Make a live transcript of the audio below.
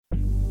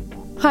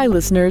Hi,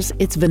 listeners.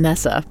 It's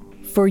Vanessa.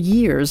 For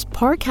years,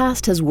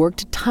 Parcast has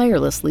worked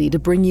tirelessly to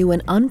bring you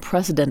an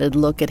unprecedented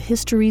look at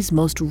history's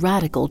most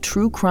radical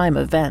true crime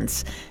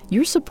events.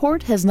 Your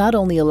support has not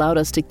only allowed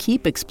us to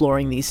keep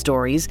exploring these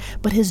stories,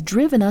 but has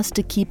driven us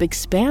to keep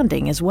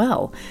expanding as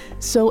well.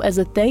 So as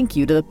a thank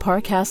you to the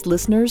Parcast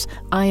listeners,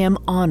 I am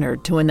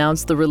honored to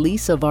announce the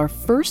release of our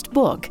first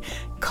book,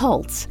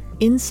 Cults: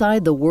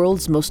 Inside the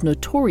World's Most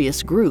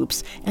Notorious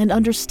Groups and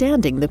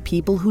Understanding the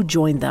People Who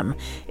Joined Them.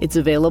 It's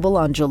available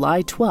on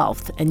July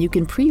 12th, and you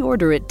can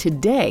pre-order it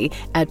today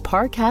at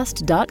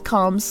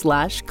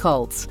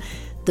parcast.com/cults.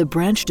 The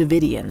Branch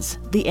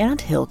Davidians, the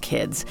Anthill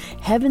Kids,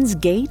 Heaven's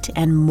Gate,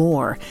 and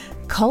more.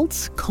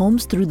 Cults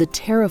combs through the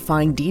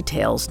terrifying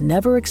details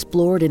never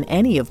explored in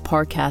any of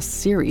Parcast's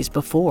series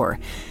before.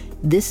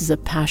 This is a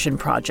passion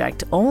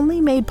project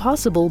only made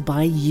possible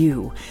by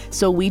you,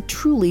 so we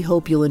truly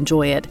hope you'll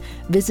enjoy it.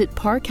 Visit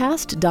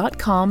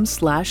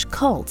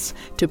parcast.com/cults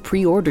to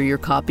pre-order your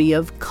copy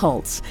of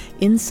Cults: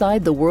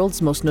 Inside the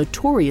World's Most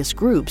Notorious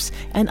Groups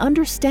and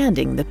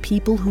Understanding the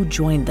People Who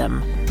Joined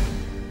Them.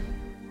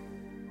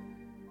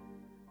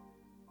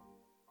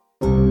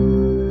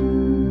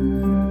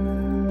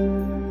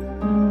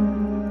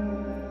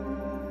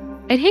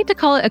 I'd hate to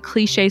call it a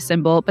cliche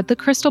symbol, but the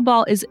crystal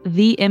ball is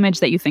the image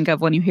that you think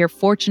of when you hear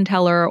fortune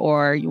teller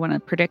or you want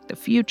to predict the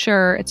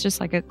future. It's just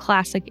like a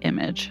classic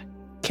image.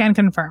 Can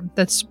confirm.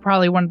 That's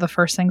probably one of the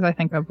first things I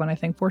think of when I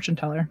think fortune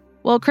teller.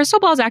 Well, crystal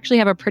balls actually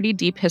have a pretty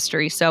deep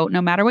history, so no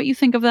matter what you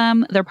think of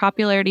them, their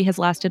popularity has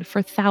lasted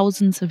for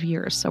thousands of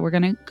years. So we're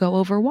going to go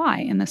over why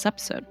in this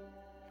episode.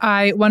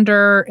 I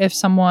wonder if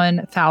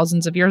someone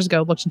thousands of years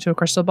ago looked into a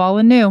crystal ball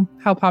and knew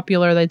how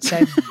popular they'd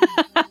say.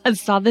 I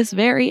saw this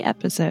very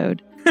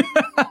episode.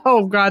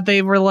 Oh, God.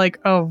 They were like,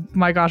 oh,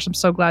 my gosh, I'm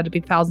so glad to be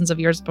thousands of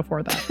years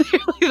before that.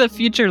 The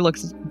future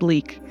looks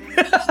bleak.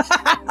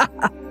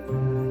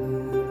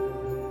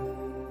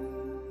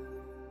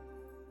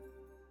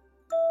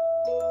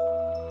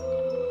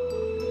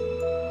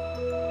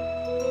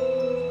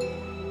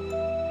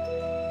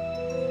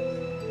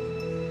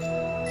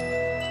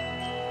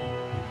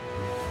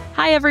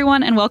 Hi,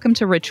 everyone, and welcome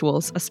to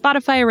Rituals, a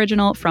Spotify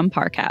original from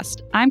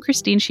Parcast. I'm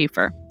Christine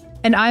Schieffer.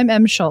 And I'm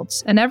Em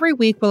Schultz, and every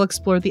week we'll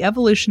explore the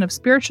evolution of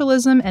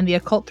spiritualism and the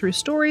occult through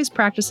stories,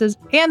 practices,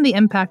 and the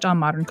impact on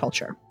modern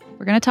culture.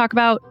 We're going to talk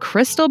about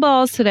crystal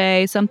balls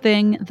today,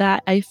 something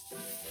that I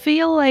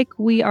feel like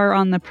we are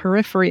on the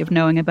periphery of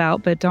knowing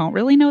about, but don't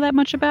really know that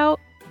much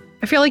about.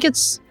 I feel like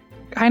it's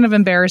kind of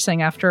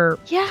embarrassing after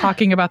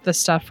talking about this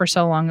stuff for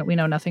so long that we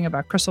know nothing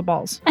about crystal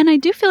balls. And I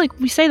do feel like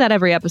we say that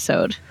every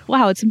episode.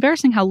 Wow, it's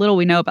embarrassing how little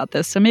we know about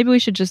this. So maybe we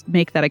should just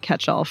make that a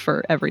catch-all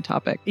for every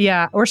topic.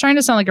 Yeah, we're trying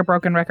to sound like a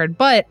broken record.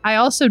 But I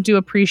also do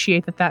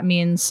appreciate that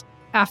means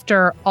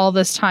after all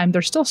this time,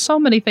 there's still so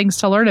many things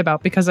to learn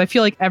about, because I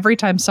feel like every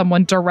time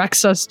someone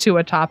directs us to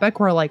a topic,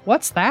 we're like,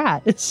 what's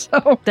that?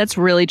 That's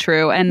really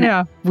true.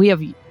 And we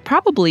have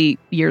probably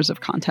years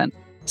of content.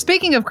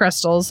 Speaking of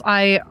crystals,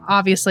 I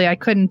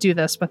couldn't do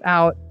this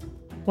without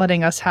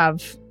letting us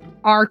have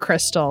our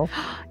crystal.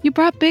 You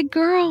brought Big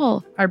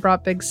Girl. I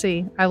brought Big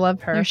C. I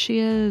love her. There she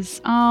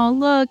is. Oh,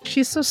 look.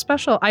 She's so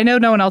special. I know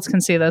no one else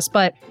can see this,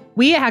 but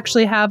we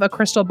actually have a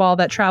crystal ball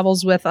that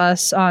travels with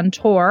us on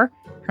tour.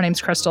 Her name's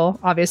Crystal,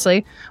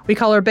 obviously. We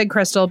call her Big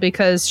Crystal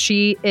because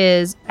she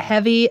is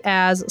heavy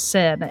as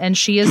sin. And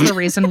she is the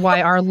reason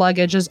why our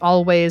luggage is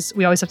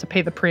we always have to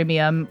pay the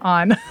premium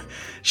on.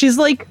 She's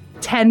like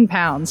 10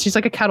 pounds. She's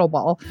like a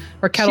kettlebell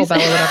or kettlebell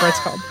or whatever it's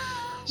called.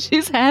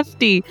 She's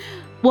hefty.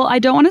 Well, I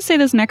don't want to say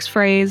this next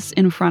phrase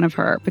in front of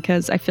her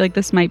because I feel like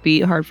this might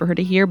be hard for her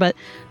to hear, but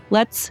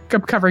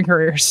I'm covering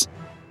her ears.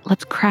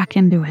 Let's crack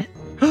into it.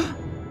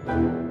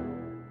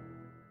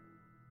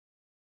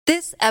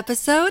 This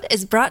episode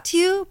is brought to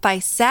you by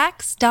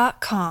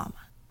Sax.com.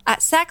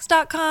 At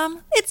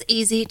Sax.com, it's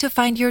easy to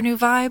find your new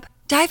vibe.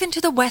 Dive into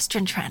the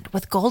Western trend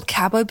with gold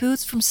cowboy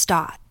boots from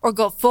Stott, or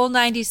go full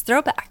 90s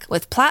throwback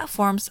with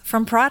platforms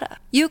from Prada.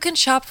 You can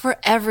shop for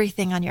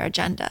everything on your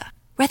agenda,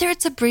 whether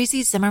it's a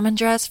breezy Zimmermann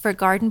dress for a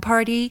garden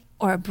party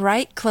or a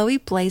bright Chloe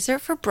blazer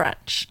for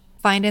brunch.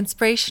 Find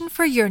inspiration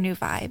for your new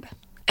vibe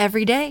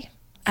every day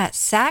at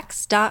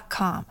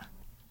Sax.com.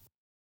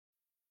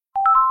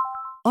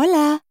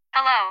 Hola.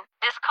 Hello,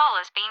 this call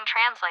is being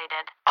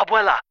translated.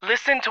 Abuela,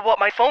 listen to what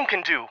my phone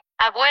can do.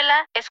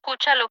 Abuela,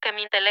 escucha lo que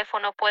mi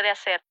teléfono puede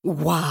hacer.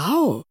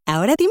 Wow.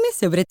 Ahora dime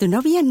sobre tu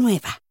novia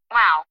nueva.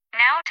 Wow,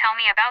 now tell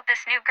me about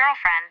this new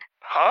girlfriend.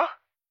 Huh?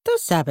 Tú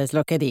sabes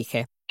lo que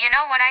dije. You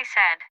know what I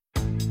said.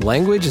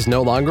 Language is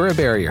no longer a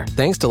barrier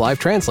thanks to Live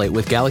Translate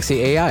with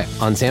Galaxy AI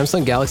on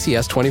Samsung Galaxy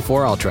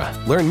S24 Ultra.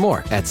 Learn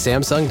more at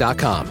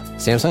Samsung.com.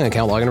 Samsung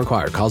account login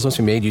required. Calls must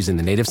be made using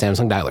the native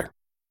Samsung dialer.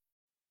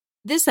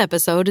 This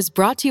episode is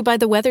brought to you by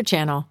the Weather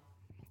Channel.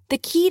 The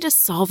key to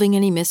solving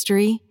any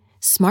mystery?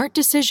 Smart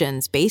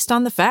decisions based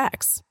on the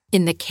facts.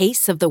 In the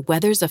case of the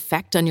weather's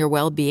effect on your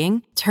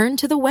well-being, turn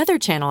to the Weather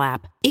Channel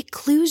app. It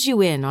clues you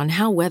in on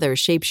how weather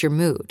shapes your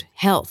mood,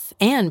 health,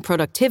 and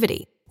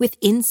productivity, with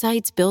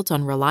insights built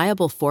on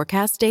reliable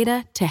forecast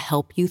data to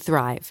help you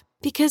thrive.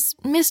 Because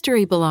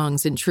mystery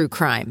belongs in true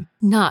crime,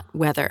 not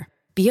weather.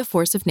 Be a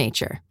force of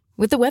nature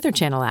with the Weather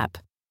Channel app.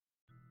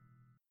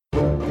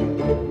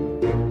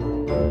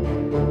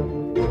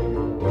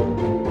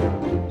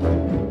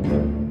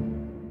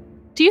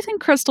 Do you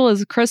think Crystal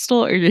is a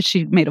crystal, or is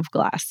she made of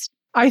glass?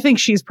 I think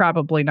she's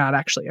probably not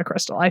actually a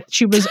crystal.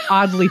 She was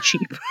oddly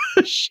cheap.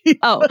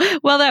 Oh,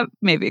 well, that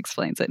maybe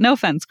explains it. No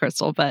offense,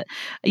 Crystal, but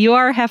you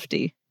are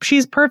hefty.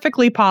 She's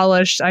perfectly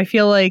polished. I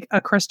feel like a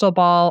crystal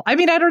ball. I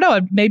mean, I don't know.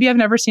 Maybe I've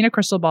never seen a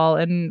crystal ball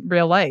in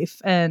real life,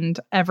 and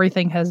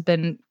everything has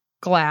been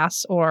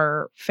glass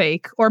or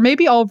fake, or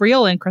maybe all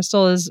real, and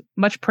crystal is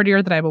much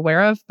prettier than I'm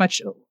aware of,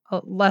 much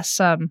less.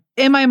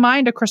 In my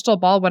mind, a crystal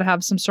ball would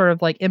have some sort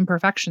of like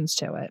imperfections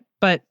to it,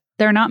 but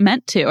they're not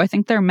meant to. I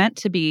think they're meant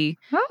to be,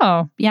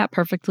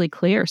 perfectly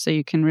clear so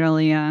you can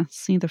really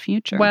see the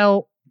future.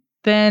 Well,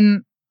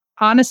 then,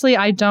 honestly,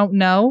 I don't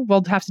know.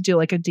 We'll have to do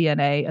like a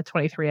DNA, a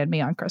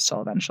 23andMe on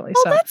Crystal eventually.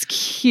 Oh, so that's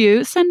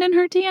cute. Send in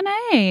her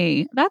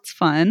DNA. That's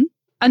fun.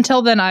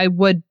 Until then, I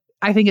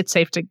think it's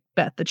safe to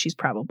bet that she's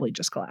probably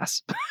just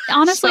glass.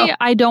 Honestly,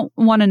 I don't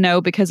want to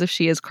know, because if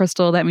she is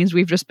Crystal, that means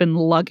we've just been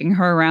lugging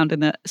her around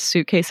in a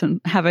suitcase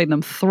and having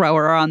them throw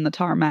her on the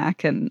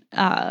tarmac, and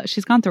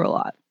she's gone through a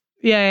lot.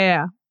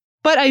 Yeah.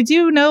 But I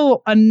do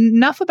know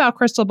enough about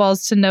crystal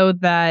balls to know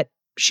that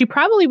she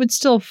probably would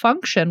still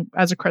function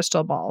as a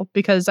crystal ball,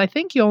 because I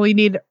think you only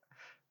need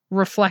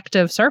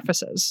reflective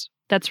surfaces.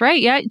 That's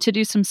right. Yeah, to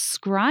do some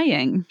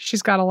scrying.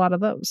 She's got a lot of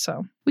those,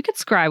 so we could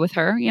scry with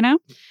her, you know?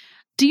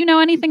 Do you know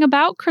anything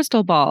about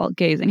crystal ball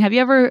gazing?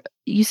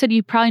 You said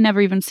you probably never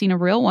even seen a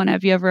real one.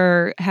 Have you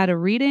ever had a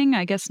reading?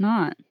 I guess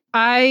not.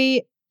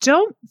 I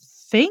don't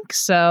think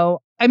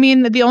so. I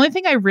mean, the only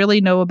thing I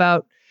really know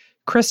about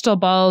crystal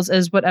balls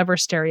is whatever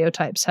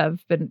stereotypes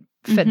have been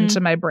fit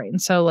into my brain.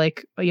 So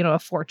like, a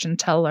fortune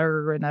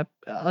teller in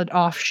an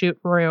offshoot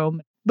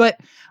room. But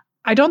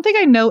I don't think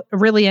I know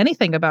really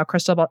anything about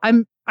crystal ball.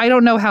 I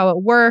don't know how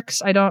it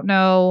works. I don't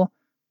know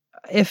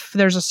if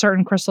there's a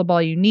certain crystal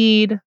ball you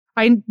need.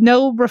 I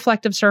know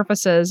reflective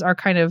surfaces are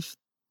kind of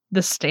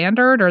the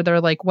standard, or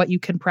they're like what you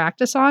can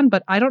practice on,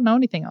 but I don't know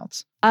anything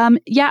else.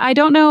 Yeah, I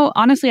don't know.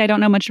 Honestly, I don't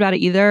know much about it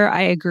either.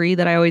 I agree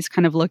that I always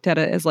kind of looked at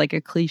it as like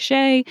a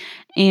cliche,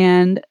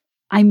 and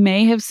I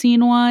may have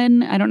seen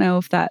one. I don't know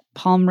if that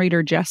palm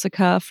reader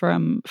Jessica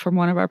from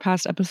one of our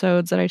past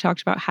episodes that I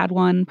talked about had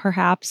one,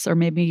 perhaps, or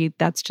maybe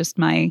that's just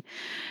my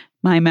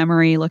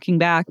memory looking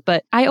back.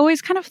 But I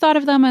always kind of thought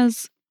of them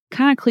as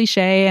kind of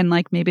cliche and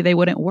like maybe they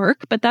wouldn't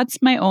work, but that's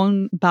my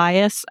own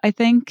bias, I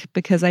think,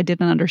 because I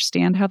didn't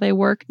understand how they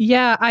work.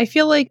 Yeah, I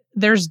feel like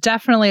there's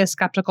definitely a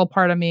skeptical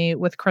part of me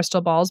with crystal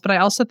balls, but I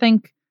also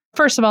think,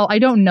 first of all, I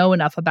don't know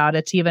enough about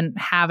it to even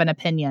have an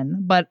opinion,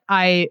 but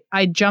I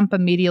jump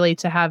immediately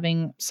to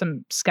having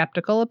some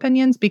skeptical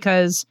opinions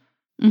because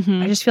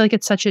I just feel like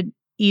it's such an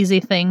easy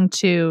thing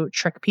to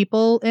trick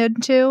people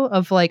into,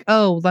 of like,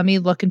 oh, let me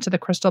look into the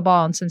crystal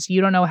ball, and since you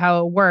don't know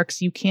how it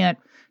works, you can't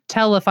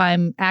tell if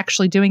I'm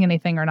actually doing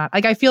anything or not.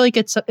 Like, I feel like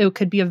it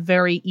could be a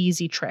very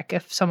easy trick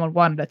if someone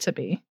wanted it to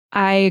be.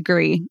 I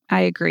agree.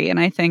 And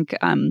I think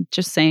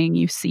just saying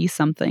you see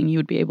something, you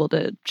would be able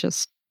to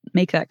just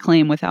make that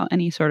claim without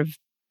any sort of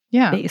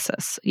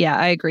basis. Yeah,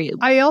 I agree.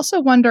 I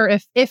also wonder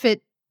if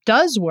it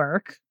does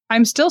work,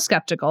 I'm still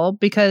skeptical,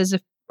 because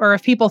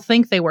if people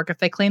think they work, if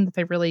they claim that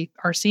they really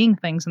are seeing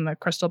things in the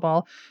crystal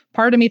ball,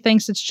 part of me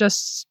thinks it's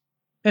just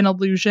an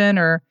illusion,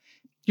 or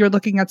you're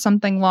looking at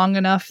something long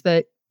enough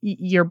that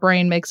your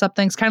brain makes up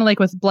things, kind of like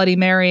with Bloody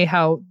Mary,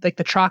 how like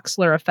the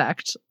Troxler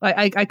effect.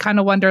 I kind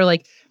of wonder,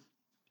 like,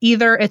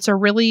 either it's a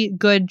really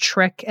good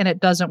trick and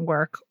it doesn't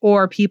work,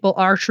 or people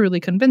are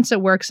truly convinced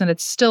it works and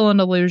it's still an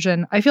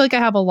illusion. I feel like I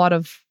have a lot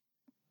of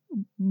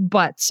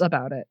buts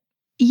about it.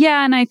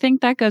 Yeah, and I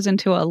think that goes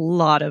into a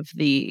lot of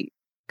the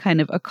kind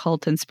of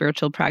occult and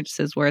spiritual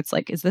practices where it's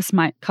like, is this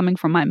coming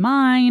from my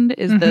mind?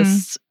 Is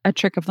this a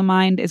trick of the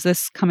mind? Is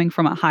this coming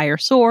from a higher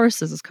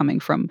source? Is this coming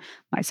from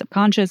my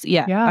subconscious?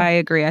 Yeah, I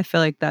agree. I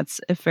feel like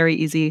that's a very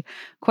easy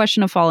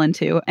question to fall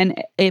into.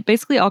 And it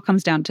basically all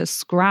comes down to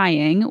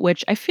scrying,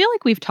 which I feel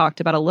like we've talked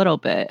about a little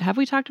bit. Have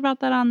we talked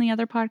about that on the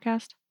other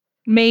podcast?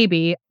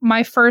 Maybe.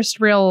 My first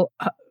real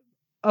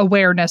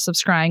awareness of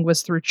scrying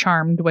was through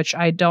Charmed, which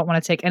I don't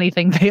want to take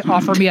anything they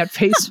offer me at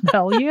face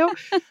value.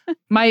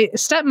 My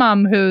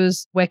stepmom,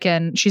 who's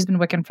Wiccan, she's been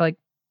Wiccan for like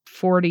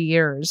 40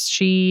 years.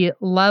 She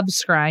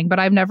loves scrying, but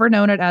I've never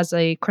known it as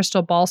a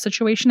crystal ball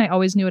situation. I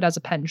always knew it as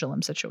a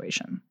pendulum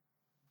situation.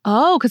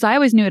 Oh, because I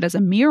always knew it as a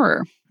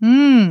mirror.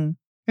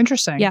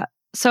 Interesting. Yeah.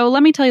 So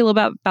let me tell you a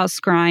little bit about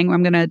scrying.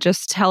 I'm going to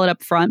just tell it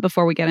up front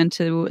before we get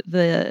into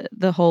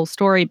the whole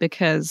story,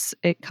 because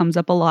it comes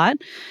up a lot.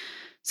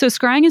 So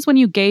scrying is when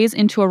you gaze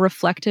into a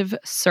reflective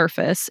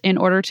surface in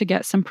order to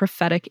get some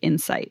prophetic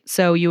insight.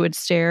 So you would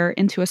stare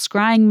into a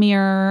scrying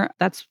mirror.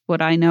 That's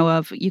what I know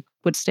of. You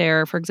would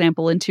stare, for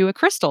example, into a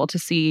crystal to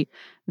see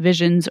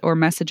visions or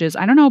messages.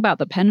 I don't know about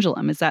the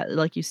pendulum. Is that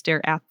like you stare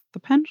at the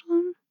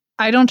pendulum?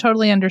 I don't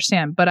totally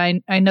understand, but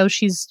I know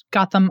she's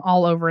got them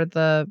all over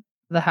the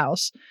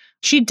house.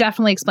 She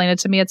definitely explained it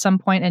to me at some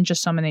point, and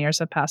just so many years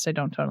have passed, I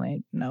don't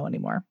totally know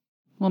anymore.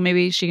 Well,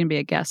 maybe she can be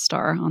a guest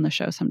star on the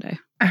show someday.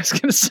 I was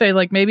going to say,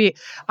 like, maybe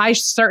I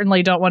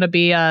certainly don't want to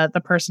be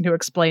the person who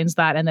explains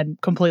that and then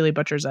completely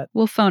butchers it.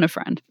 We'll phone a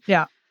friend.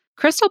 Yeah.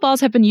 Crystal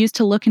balls have been used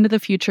to look into the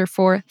future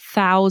for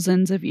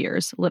thousands of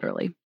years,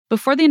 literally.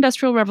 Before the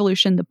Industrial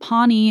Revolution, the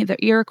Pawnee, the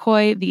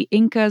Iroquois, the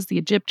Incas, the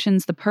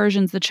Egyptians, the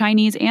Persians, the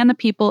Chinese, and the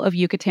people of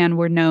Yucatan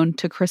were known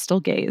to crystal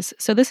gaze.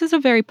 So this is a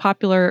very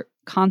popular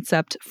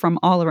concept from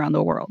all around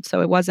the world.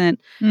 So it wasn't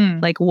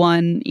like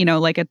one,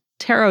 like a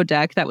tarot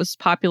deck that was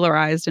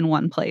popularized in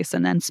one place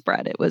and then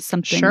spread. It was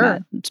something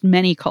that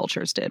many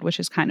cultures did, which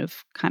is kind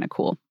of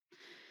cool.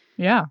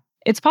 Yeah.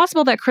 It's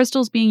possible that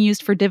crystals being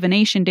used for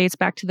divination dates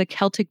back to the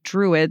Celtic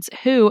Druids,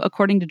 who,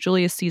 according to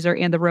Julius Caesar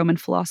and the Roman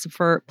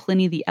philosopher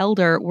Pliny the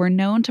Elder, were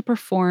known to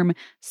perform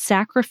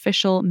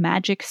sacrificial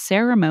magic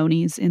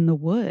ceremonies in the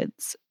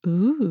woods.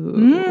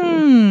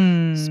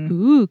 Ooh,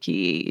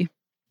 spooky.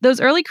 Those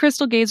early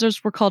crystal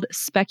gazers were called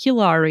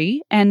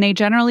speculari, and they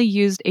generally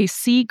used a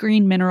sea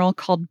green mineral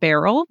called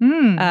beryl.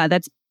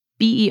 That's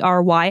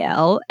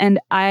Beryl. And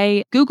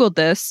I Googled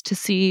this to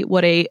see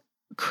what a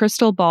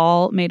crystal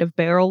ball made of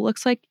beryl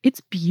looks like.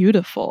 It's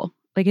beautiful.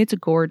 Like, it's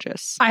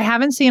gorgeous. I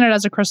haven't seen it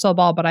as a crystal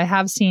ball, but I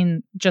have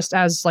seen just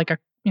as like a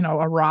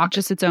rock.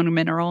 Just its own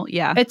mineral.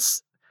 Yeah.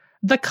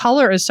 The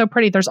color is so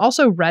pretty. There's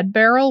also red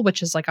beryl,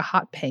 which is like a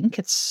hot pink.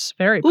 It's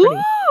very pretty.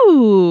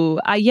 Ooh.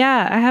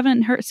 Yeah, I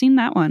haven't seen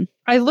that one.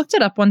 I looked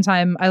it up one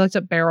time. I looked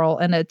up beryl,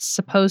 and it's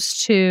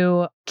supposed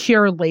to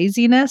cure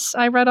laziness,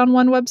 I read on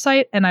one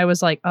website. And I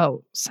was like,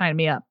 oh, sign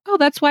me up. Oh,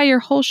 that's why your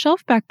whole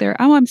shelf back there.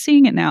 Oh, I'm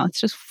seeing it now.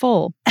 It's just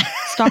full.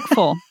 Stock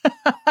full.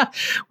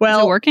 Well,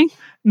 is it working?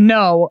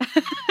 No.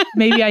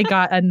 Maybe I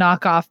got a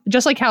knockoff.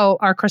 Just like how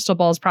our crystal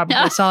ball is probably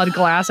solid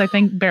glass, I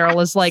think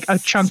beryl is like a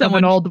chunk of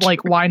an old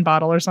like wine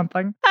bottle or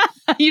something.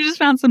 You just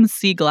found some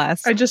sea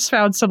glass. I just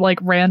found some like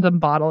random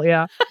bottle,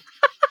 yeah.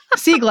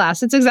 Sea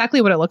glass. It's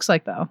exactly what it looks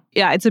like, though.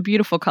 Yeah, it's a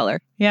beautiful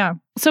color. Yeah.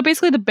 So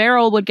basically the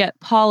beryl would get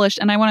polished,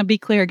 and I want to be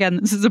clear again,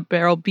 this is a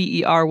beryl,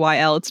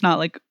 Beryl. It's not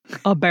like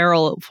a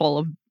barrel full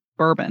of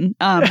bourbon.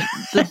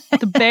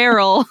 The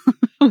barrel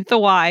with a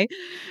Y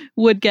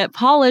would get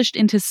polished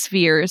into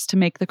spheres to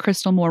make the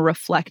crystal more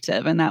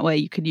reflective, and that way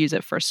you could use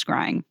it for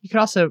scrying. You could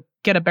also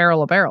get a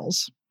barrel of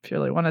barrels if you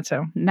really wanted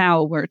to.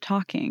 Now we're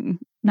talking.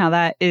 Now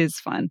that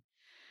is fun.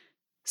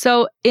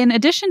 So in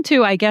addition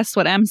to, I guess,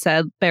 what Em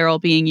said, beryl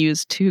being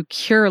used to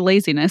cure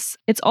laziness,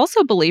 it's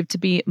also believed to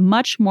be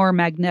much more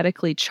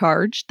magnetically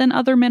charged than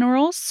other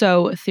minerals.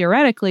 So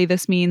theoretically,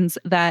 this means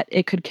that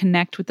it could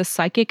connect with the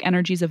psychic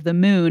energies of the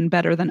moon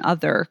better than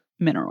other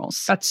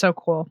minerals. That's so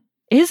cool.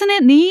 Isn't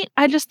it neat?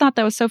 I just thought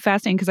that was so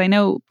fascinating because I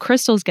know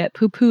crystals get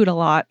poo-pooed a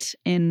lot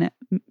in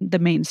the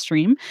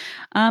mainstream.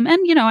 And,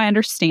 I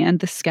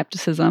understand the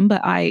skepticism, but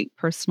I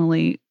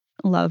personally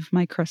love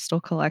my crystal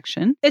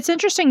collection. It's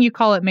interesting you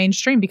call it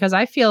mainstream because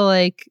I feel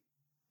like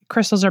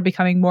crystals are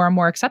becoming more and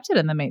more accepted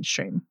in the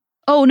mainstream.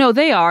 Oh, no,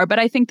 they are. But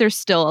I think there's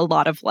still a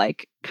lot of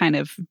kind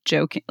of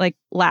joking,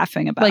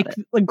 laughing about it.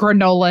 Like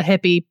granola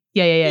hippie.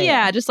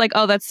 Yeah. Just like,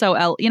 oh, that's so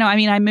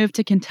I moved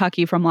to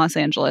Kentucky from Los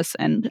Angeles,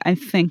 and I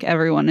think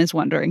everyone is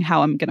wondering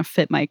how I'm going to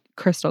fit my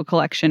crystal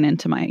collection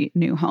into my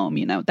new home,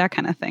 that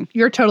kind of thing.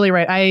 You're totally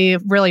right. I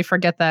really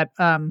forget that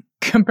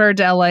compared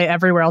to LA,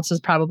 everywhere else is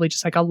probably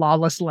just like a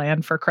lawless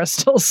land for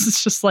crystals.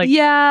 It's just like...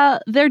 Yeah,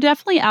 they're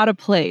definitely out of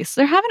place.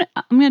 I'm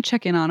going to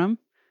check in on them.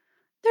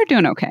 They're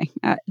doing okay.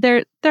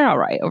 They're all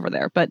right over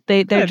there, but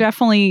they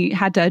definitely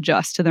had to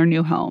adjust to their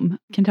new home.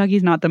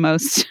 Kentucky's not the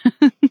most...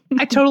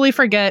 I totally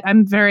forget.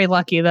 I'm very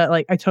lucky that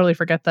I totally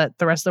forget that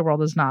the rest of the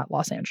world is not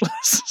Los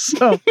Angeles.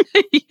 So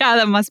yeah,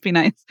 that must be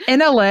nice.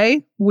 In LA,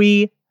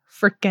 we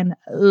freaking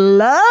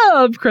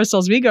love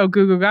crystals. We go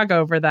goo goo gaga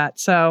over that.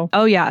 So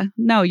oh yeah,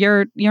 no,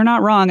 you're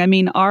not wrong. I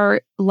mean,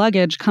 our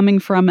luggage coming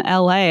from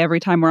LA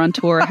every time we're on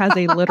tour has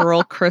a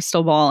literal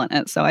crystal ball in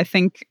it. So I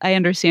think I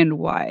understand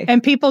why.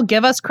 And people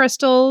give us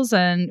crystals,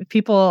 and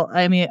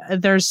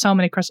there's so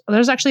many crystals.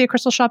 There's actually a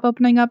crystal shop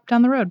opening up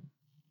down the road.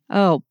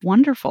 Oh,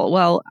 wonderful.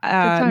 Well,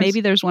 maybe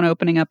there's one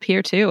opening up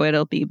here too.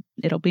 It'll be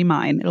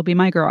mine. It'll be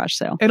my garage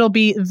sale. It'll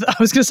be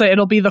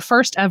the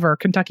first ever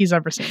Kentucky's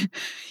ever seen.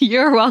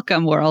 You're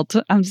welcome, world.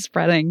 I'm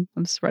spreading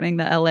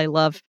the LA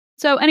love.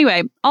 So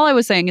anyway, all I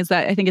was saying is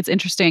that I think it's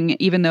interesting,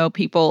 even though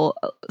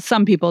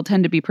some people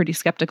tend to be pretty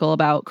skeptical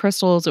about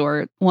crystals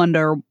or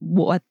wonder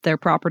what their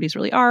properties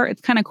really are. It's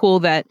kind of cool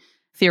that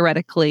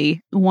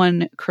theoretically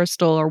one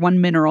crystal or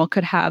one mineral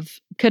could have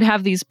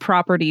these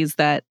properties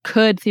that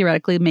could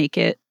theoretically make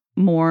it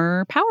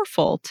more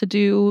powerful to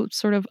do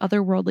sort of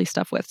otherworldly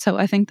stuff with. So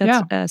I think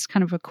that's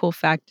kind of a cool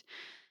fact.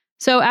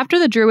 So after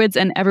the Druids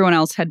and everyone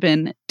else had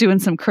been doing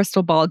some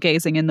crystal ball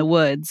gazing in the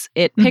woods,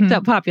 it picked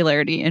up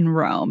popularity in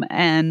Rome.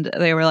 And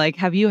they were like,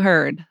 have you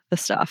heard the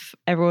stuff?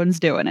 Everyone's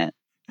doing it.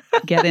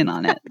 Get in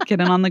on it.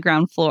 Get in on the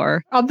ground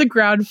floor. On the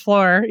ground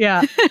floor,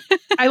 yeah.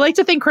 I like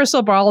to think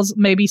crystal balls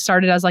maybe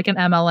started as like an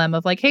MLM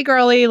of like, hey,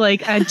 girly,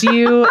 like, have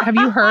you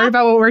heard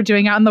about what we're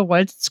doing out in the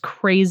woods? It's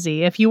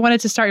crazy. If you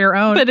wanted to start your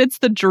own. But it's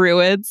the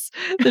druids.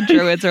 The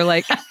druids are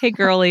like, hey,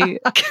 girly,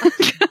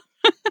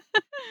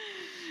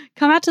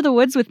 come out to the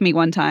woods with me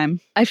one time.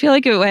 I feel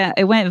like it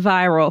went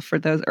viral for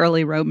those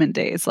early Roman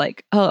days.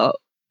 Like, oh,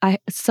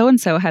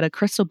 so-and-so had a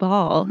crystal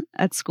ball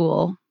at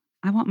school.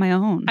 I want my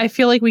own. I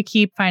feel like we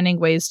keep finding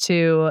ways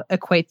to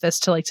equate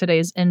this to like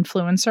today's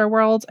influencer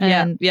world.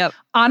 And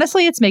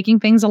honestly, it's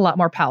making things a lot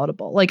more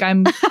palatable. Like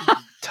I'm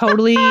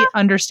totally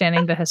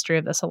understanding the history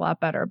of this a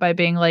lot better by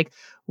being like,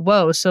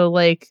 whoa, so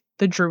like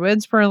the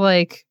druids were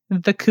like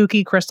the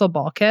kooky crystal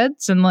ball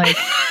kids and like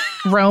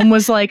Rome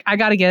was like, I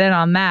got to get in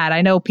on that.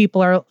 I know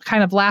people are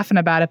kind of laughing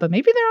about it, but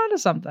maybe they're onto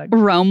something.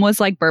 Rome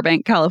was like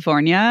Burbank,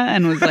 California,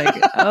 and was like,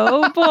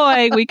 oh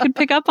boy, we could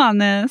pick up on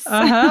this.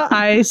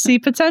 I see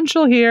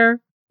potential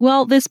here.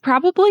 Well, this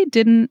probably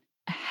didn't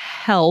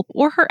help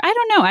or hurt. I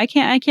don't know. I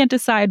can't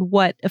decide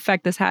what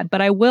effect this had,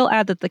 but I will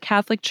add that the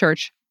Catholic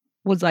Church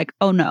was like,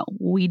 oh no,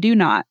 we do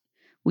not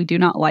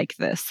like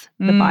this.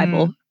 The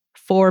Bible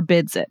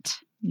forbids it.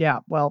 Yeah,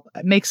 well,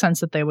 it makes sense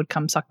that they would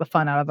come suck the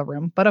fun out of the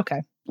room, but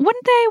okay.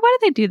 Wouldn't they? Why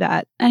did they do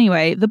that?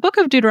 Anyway, the book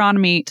of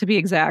Deuteronomy, to be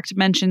exact,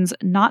 mentions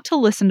not to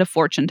listen to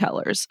fortune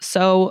tellers.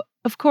 So,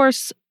 of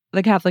course,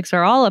 the Catholics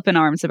are all up in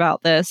arms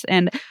about this,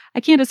 and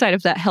I can't decide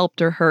if that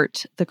helped or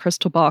hurt the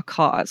crystal ball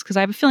cause, because I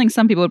have a feeling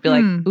some people would be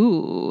like,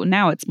 ooh,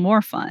 now it's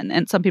more fun,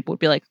 and some people would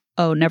be like,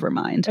 oh, never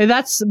mind.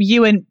 That's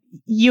you and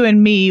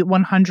me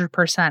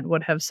 100%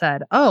 would have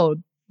said, oh,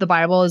 the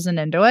Bible isn't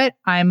into it.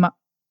 I'm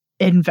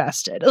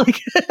invested. Like,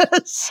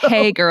 so.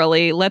 Hey,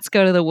 girly, let's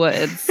go to the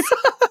woods.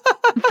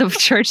 The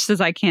church says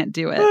I can't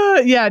do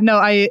it. Yeah, no,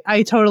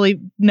 I totally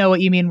know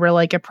what you mean. Where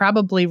like it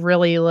probably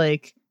really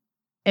like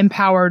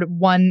empowered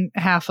one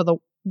half of the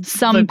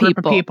group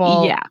of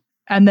people. Yeah.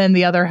 And then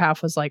the other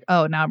half was like,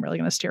 oh, now I'm really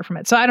going to steer from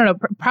it. So I don't know,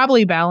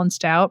 probably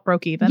balanced out,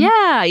 broke even. Yeah.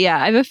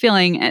 I have a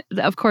feeling,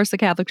 of course, the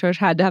Catholic Church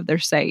had to have their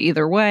say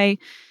either way.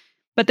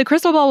 But the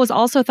crystal ball was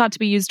also thought to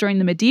be used during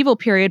the medieval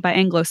period by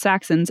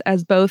Anglo-Saxons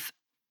as both,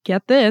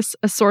 get this,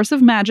 a source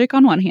of magic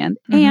on one hand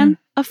and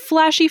a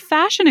flashy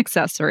fashion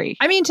accessory.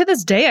 I mean, to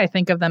this day, I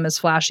think of them as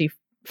flashy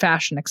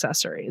fashion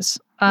accessories.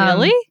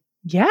 Really?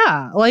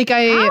 Yeah. Like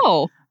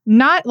How?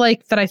 Not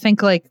like that I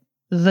think like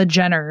the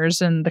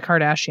Jenners and the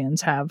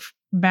Kardashians have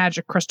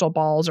magic crystal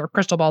balls or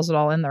crystal balls at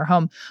all in their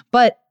home.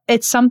 But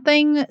it's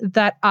something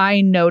that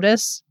I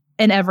notice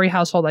in every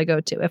household I go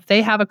to. If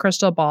they have a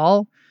crystal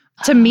ball,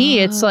 to me,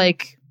 it's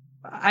like,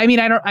 I mean,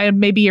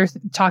 maybe you're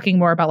talking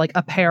more about like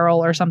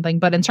apparel or something,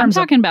 but in terms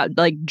I'm talking about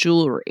like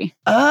jewelry.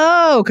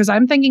 Oh, because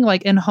I'm thinking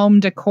like in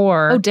home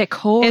decor. Oh,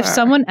 decor. If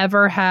someone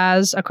ever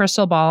has a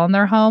crystal ball in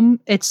their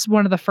home, it's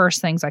one of the first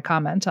things I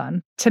comment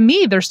on. To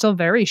me, they're still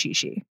very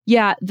shishi.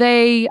 Yeah,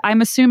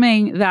 I'm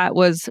assuming that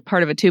was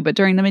part of it too, but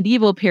during the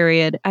medieval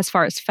period, as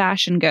far as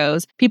fashion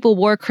goes, people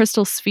wore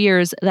crystal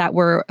spheres that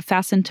were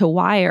fastened to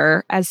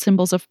wire as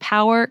symbols of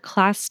power,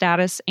 class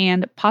status,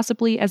 and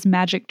possibly as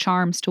magic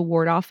charms to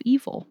ward off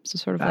evil. So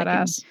sort of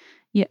badass.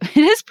 Yeah, it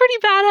is pretty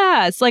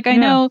badass. Like I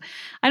know,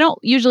 I don't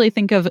usually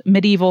think of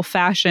medieval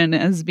fashion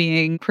as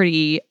being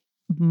pretty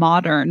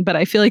modern, but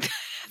I feel like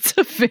it's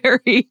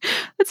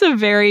a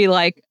very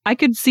like, I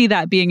could see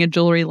that being a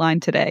jewelry line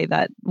today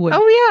that would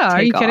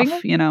are you kidding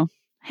me? You know,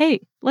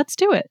 hey, let's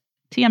do it.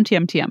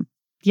 TM.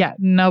 Yeah,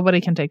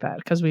 nobody can take that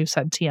because we've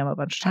said TM a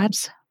bunch of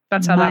times.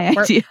 That's how that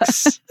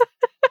works.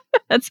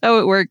 That's how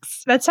it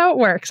works. That's how it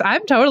works.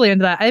 I'm totally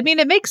into that. I mean,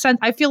 it makes sense.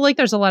 I feel like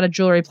there's a lot of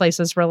jewelry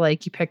places where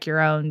like you pick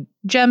your own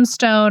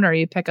gemstone or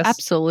you pick a...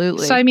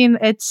 Absolutely. So, I mean,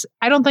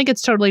 I don't think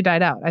it's totally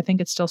died out. I think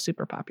it's still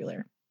super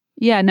popular.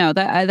 Yeah, no,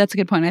 that's a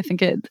good point. I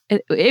think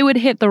it would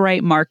hit the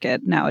right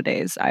market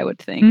nowadays, I would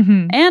think.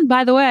 Mm-hmm. And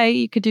by the way,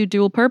 you could do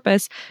dual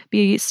purpose,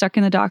 be stuck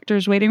in the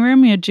doctor's waiting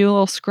room, you do a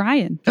little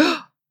scrying.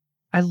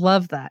 I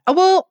love that. Oh,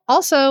 well,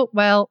 also,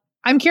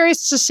 I'm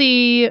curious to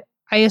see...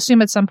 I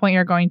assume at some point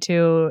you're going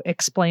to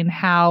explain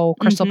how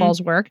crystal balls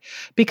work,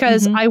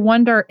 because I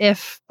wonder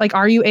if, like,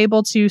 are you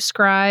able to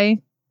scry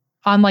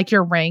on, like,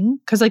 your ring?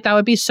 Because, like, that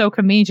would be so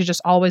convenient to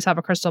just always have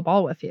a crystal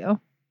ball with you.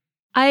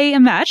 I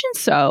imagine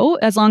so,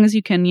 as long as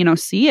you can,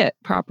 see it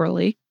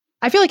properly.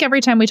 I feel like every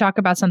time we talk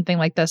about something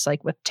like this,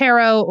 like with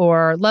tarot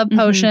or love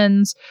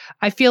potions,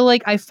 I feel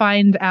like I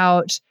find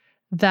out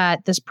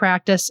that this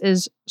practice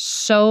is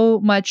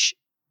so much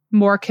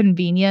more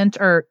convenient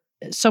or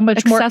so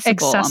much more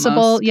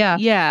accessible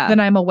than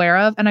I'm aware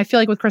of. And I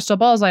feel like with crystal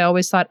balls, I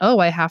always thought,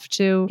 I have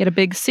to get a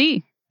big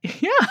C.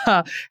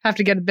 Yeah, have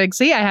to get a big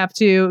C. I have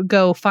to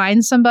go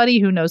find somebody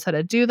who knows how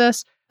to do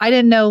this. I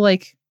didn't know,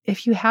 like,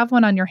 if you have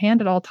one on your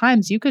hand at all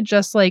times, you could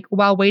just, like,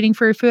 while waiting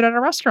for your food at a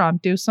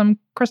restaurant, do some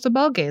crystal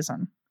ball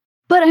gazing.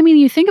 But I mean,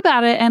 you think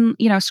about it, and,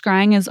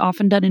 scrying is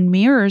often done in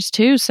mirrors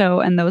too.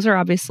 So, and those are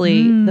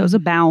obviously, those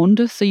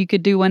abound. So you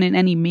could do one in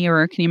any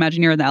mirror. Can you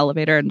imagine you're in the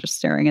elevator and just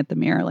staring at the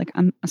mirror? Like,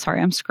 I'm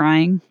sorry, I'm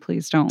scrying.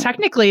 Please don't.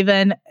 Technically,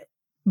 then,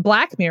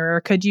 Black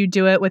Mirror, could you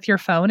do it with your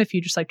phone if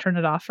you just like turn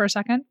it off for a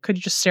second? Could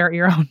you just stare at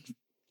your own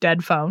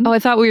dead phone? Oh, I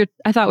thought we were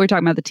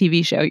talking about the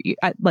TV show,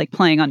 like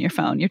playing on your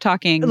phone. You're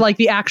talking like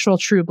the actual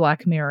true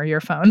Black Mirror, your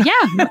phone.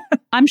 Yeah,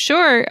 I'm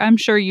sure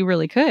you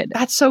really could.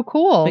 That's so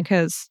cool.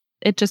 Because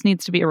it just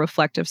needs to be a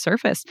reflective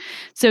surface.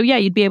 So yeah,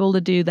 you'd be able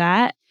to do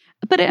that.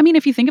 But I mean,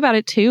 if you think about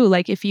it too,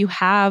 like if you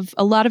have,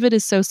 a lot of it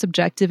is so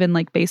subjective and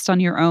like based on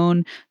your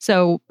own.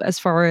 So as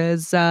far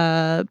as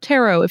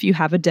tarot, if you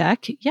have a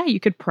deck, yeah, you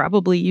could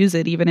probably use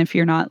it even if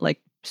you're not like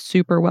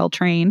super well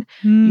trained.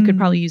 You could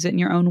probably use it in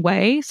your own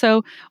way.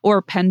 So,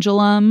 or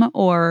pendulum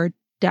or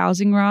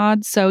dowsing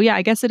rods. So yeah,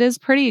 I guess it is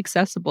pretty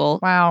accessible.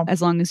 Wow.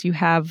 As long as you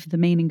have the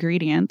main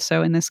ingredient.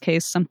 So in this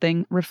case,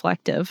 something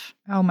reflective.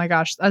 Oh my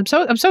gosh. I'm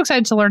so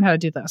excited to learn how to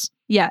do this.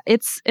 Yeah,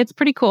 it's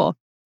pretty cool.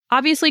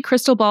 Obviously,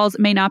 crystal balls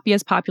may not be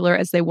as popular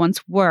as they once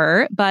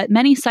were, but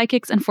many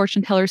psychics and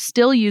fortune tellers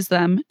still use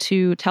them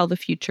to tell the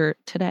future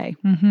today.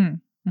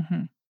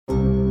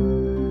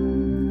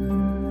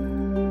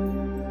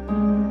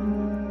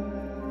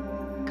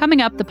 Coming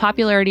up, the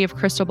popularity of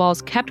crystal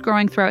balls kept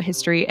growing throughout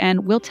history,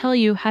 and we'll tell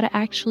you how to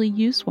actually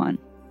use one.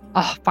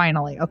 Oh,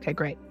 finally. Okay,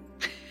 great.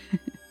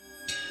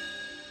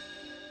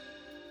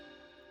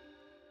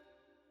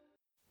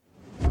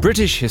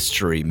 British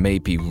history may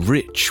be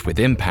rich with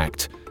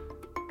impact,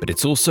 but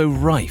it's also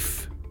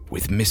rife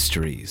with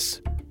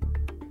mysteries.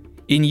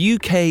 In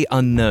UK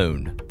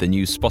Unknown, the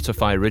new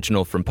Spotify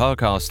original from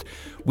Parcast,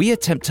 we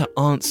attempt to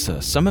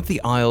answer some of the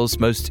Isle's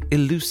most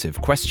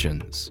elusive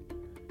questions.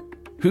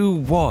 Who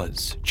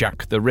was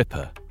Jack the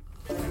Ripper?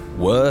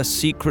 Were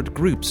secret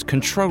groups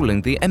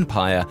controlling the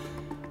empire?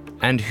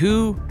 And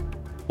who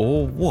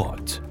or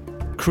what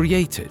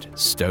created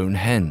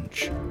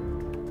Stonehenge?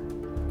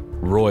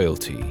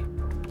 Royalty,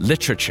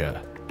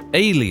 literature,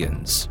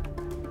 aliens,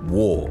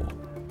 war.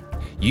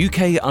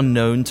 UK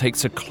Unknown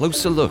takes a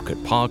closer look at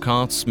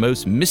Parcast's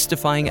most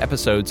mystifying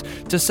episodes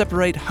to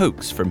separate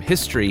hoax from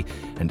history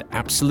and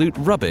absolute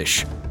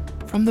rubbish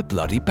from the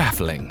bloody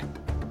baffling.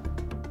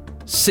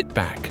 Sit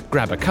back,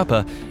 grab a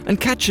cuppa, and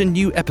catch a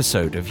new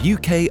episode of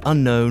UK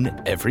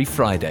Unknown every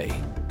Friday.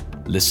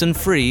 Listen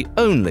free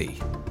only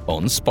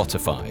on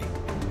Spotify.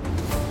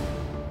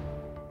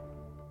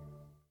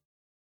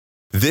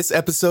 This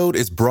episode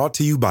is brought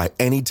to you by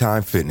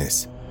Anytime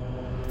Fitness.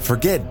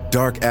 Forget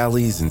dark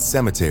alleys and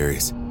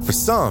cemeteries. For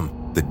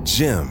some, the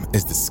gym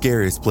is the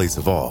scariest place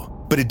of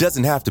all. But it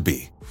doesn't have to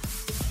be.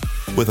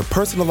 With a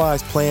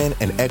personalized plan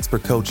and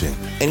expert coaching,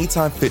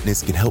 Anytime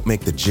Fitness can help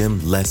make the gym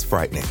less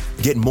frightening.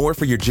 Get more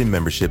for your gym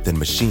membership than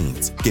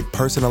machines. Get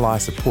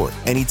personalized support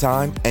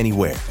anytime,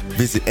 anywhere.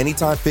 Visit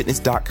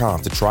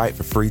AnytimeFitness.com to try it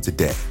for free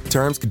today.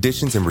 Terms,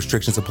 conditions, and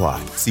restrictions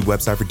apply. See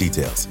website for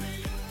details.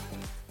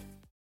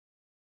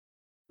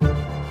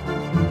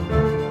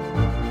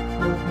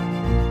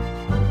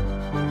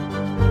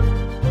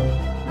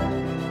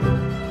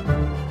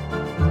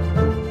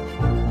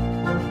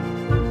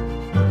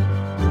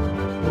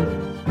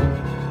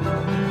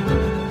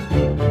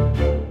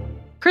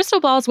 Crystal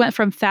balls went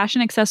from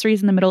fashion accessories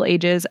in the Middle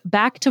Ages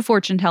back to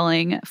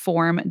fortune-telling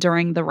form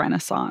during the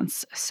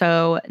Renaissance.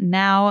 So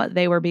now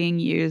they were being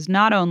used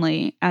not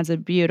only as a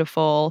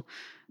beautiful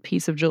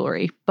piece of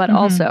jewelry, but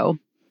also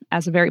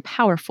as a very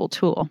powerful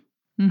tool.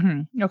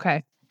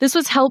 Okay. This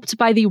was helped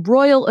by the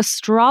royal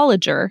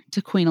astrologer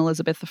to Queen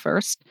Elizabeth I.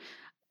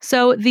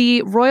 So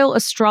the royal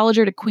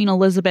astrologer to Queen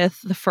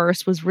Elizabeth I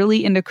was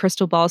really into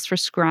crystal balls for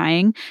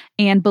scrying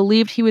and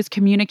believed he was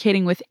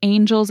communicating with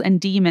angels and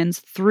demons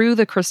through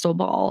the crystal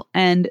ball.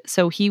 And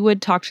so he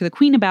would talk to the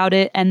queen about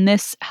it, and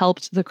this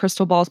helped the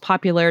crystal ball's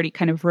popularity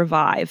kind of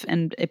revive,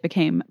 and it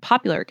became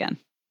popular again.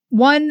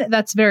 One,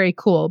 that's very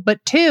cool.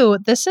 But two,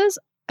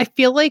 I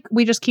feel like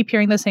we just keep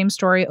hearing the same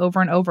story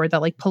over and over,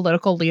 that like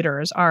political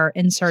leaders are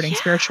inserting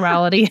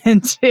spirituality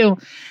into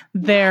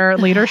their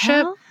leadership.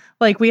 Hell?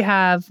 Like we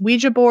have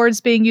Ouija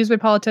boards being used by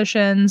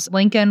politicians.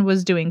 Lincoln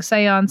was doing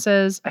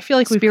seances. I feel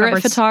like we've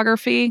covered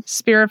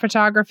spirit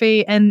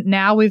photography. And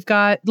now we've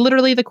got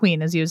literally the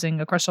queen is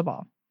using a crystal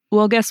ball.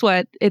 Well, guess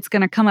what? It's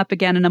going to come up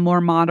again in a more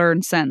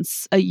modern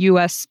sense, a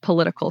U.S.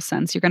 political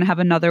sense. You're going to have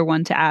another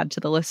one to add to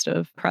the list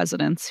of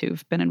presidents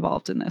who've been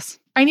involved in this.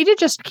 I need to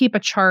just keep a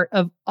chart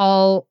of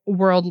all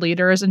world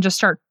leaders and just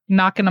start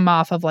knocking them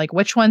off of like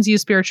which ones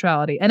use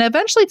spirituality. And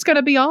eventually it's going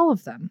to be all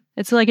of them.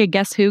 It's like a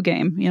Guess Who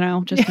game,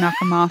 just knock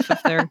them off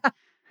if they're...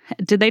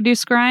 Did they do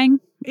scrying?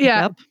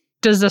 Yeah. Yep.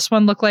 Does this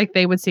one look like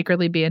they would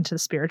secretly be into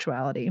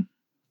spirituality?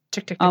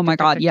 Tick, tick, oh my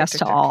God, yes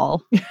to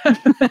all.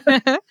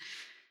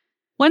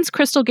 Once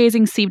crystal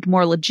gazing seemed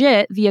more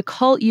legit, the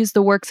occult used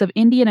the works of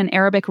Indian and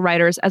Arabic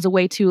writers as a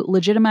way to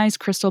legitimize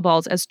crystal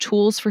balls as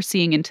tools for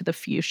seeing into the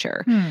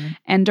future.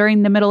 And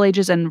during the Middle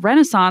Ages and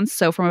Renaissance,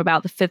 so from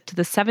about the 5th to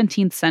the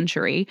 17th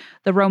century,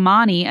 the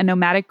Romani, a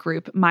nomadic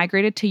group,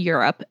 migrated to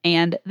Europe,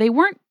 and they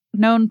weren't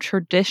known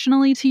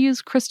traditionally to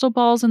use crystal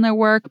balls in their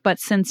work, but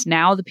since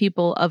now the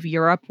people of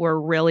Europe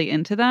were really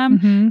into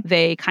them,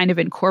 they kind of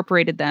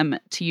incorporated them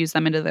to use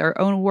them into their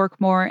own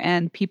work more,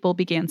 and people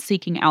began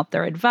seeking out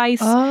their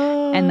advice.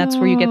 And that's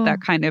where you get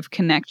that kind of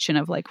connection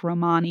of like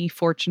Romani,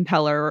 fortune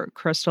teller, or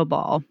crystal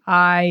ball.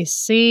 I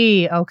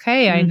see.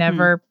 Okay. I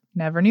never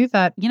knew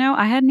that. You know,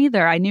 I hadn't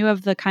either. I knew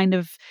of the kind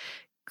of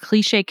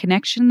cliche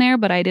connection there,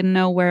 but I didn't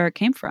know where it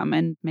came from,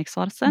 and it makes a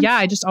lot of sense. Yeah,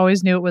 I just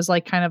always knew it was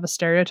like kind of a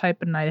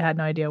stereotype, and I had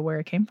no idea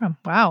where it came from.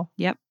 Wow.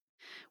 Yep.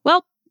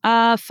 Well,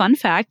 fun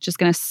fact, just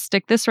going to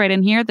stick this right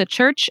in here. The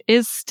church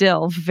is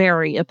still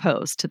very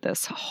opposed to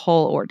this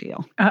whole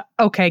ordeal.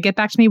 Okay, get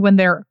back to me when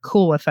they're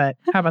cool with it.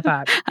 How about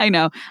that? I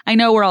know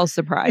we're all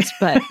surprised,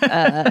 but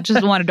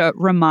just wanted to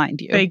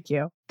remind you. Thank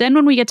you. Then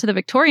when we get to the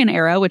Victorian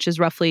era, which is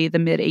roughly the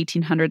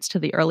mid-1800s to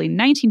the early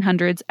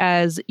 1900s,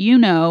 as you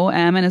know,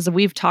 and as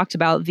we've talked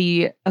about,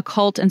 the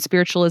occult and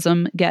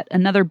spiritualism get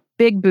another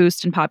big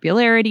boost in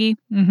popularity.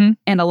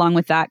 And along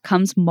with that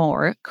comes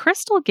more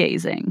crystal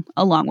gazing,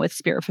 along with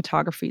spirit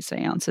photography,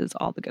 seances,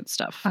 all the good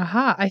stuff.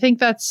 I think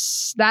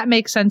that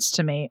makes sense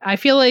to me. I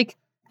feel like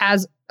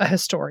as a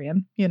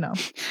historian, you know.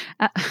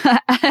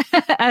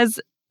 As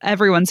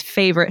everyone's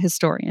favorite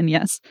historian,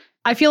 yes.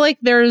 I feel like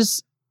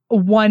there's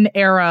one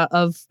era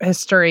of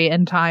history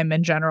and time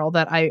in general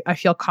that I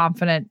feel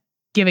confident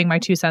giving my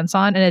 2 cents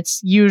on, and it's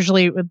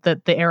usually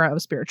the era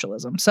of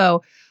spiritualism.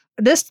 So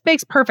this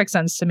makes perfect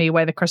sense to me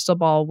why the crystal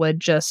ball would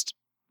just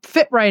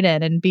fit right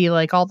in and be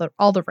like all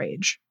the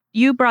rage.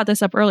 You brought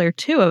this up earlier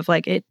too, of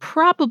like it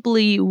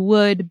probably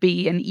would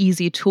be an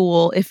easy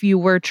tool if you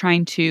were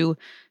trying to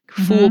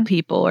fool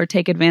people or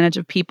take advantage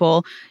of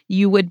people.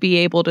 You would be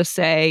able to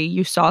say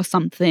you saw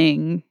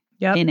something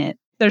in it.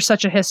 There's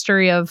such a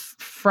history of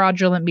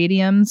fraudulent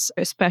mediums.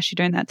 Especially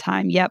during that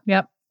time. Yep.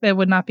 It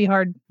would not be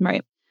hard.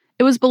 Right.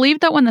 It was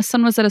believed that when the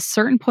sun was at a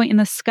certain point in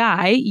the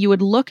sky, you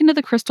would look into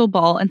the crystal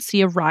ball and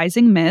see a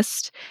rising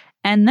mist.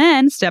 And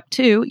then, step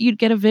 2, you'd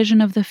get a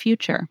vision of the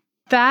future.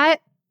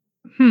 That,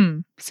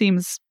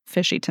 seems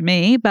fishy to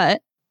me,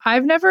 but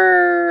I've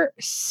never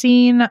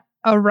seen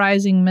a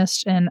rising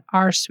mist in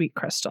our sweet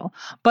crystal,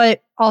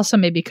 but also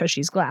maybe because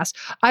she's glass.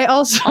 I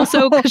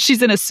also because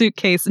she's in a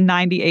suitcase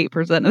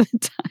 98% of the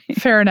time.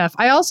 Fair enough.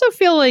 I also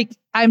feel like,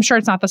 I'm sure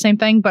it's not the same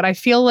thing, but I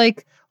feel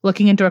like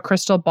looking into a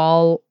crystal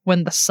ball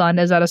when the sun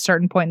is at a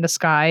certain point in the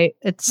sky,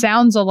 it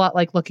sounds a lot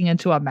like looking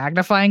into a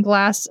magnifying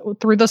glass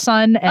through the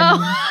sun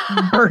and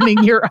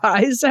burning your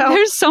eyes out.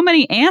 There's so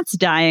many ants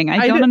dying.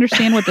 I don't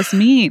understand what this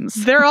means.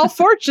 They're all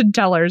fortune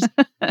tellers.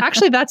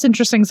 Actually, that's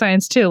interesting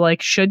science too.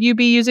 Like, should you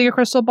be using a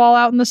crystal ball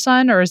out in the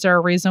sun, or is there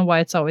a reason why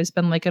it's always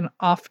been like an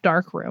off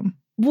dark room?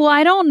 Well,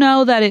 I don't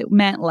know that it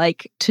meant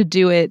like to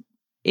do it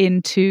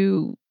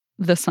into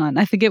the sun.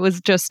 I think it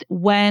was just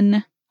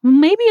when,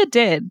 maybe it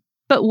did.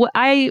 But what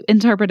I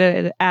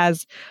interpreted it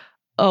as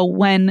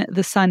when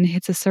the sun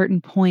hits a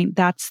certain point,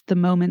 that's the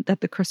moment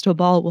that the crystal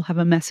ball will have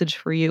a message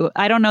for you.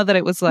 I don't know that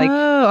it was like...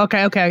 Oh,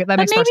 okay. That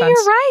makes more sense.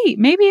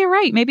 Maybe you're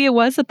right. Maybe it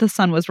was that the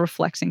sun was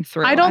reflecting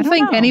through. I don't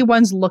think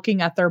anyone's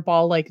looking at their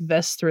ball like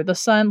this through the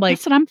sun. Like,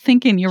 that's what I'm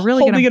thinking. You're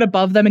really holding it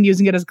above them and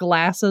using it as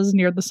glasses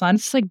near the sun.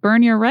 It's like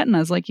burn your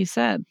retinas, like you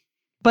said.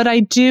 But I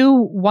do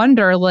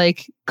wonder,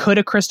 like, could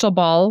a crystal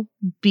ball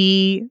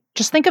be...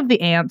 Just think of the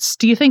ants.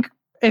 Do you think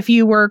if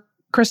you were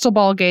crystal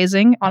ball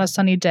gazing on a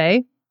sunny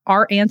day,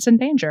 are ants in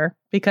danger?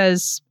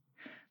 Because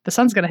the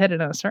sun's going to hit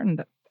it at a certain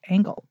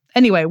angle.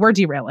 Anyway, we're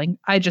derailing.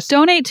 I just...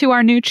 Donate to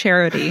our new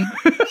charity.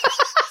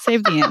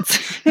 Save the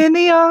ants. In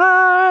the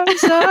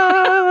arms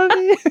of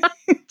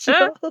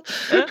angel.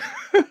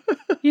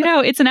 You know,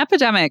 it's an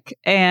epidemic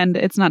and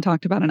it's not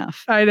talked about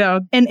enough. I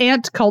know. In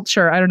ant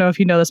culture, I don't know if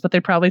you know this, but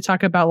they probably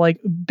talk about like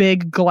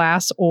big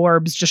glass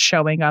orbs just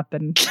showing up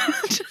and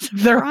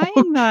their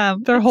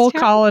whole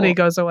colony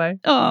goes away.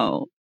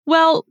 Oh.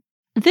 Well,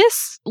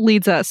 this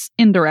leads us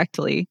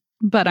indirectly,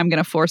 but I'm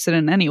going to force it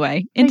in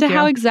anyway, into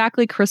how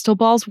exactly crystal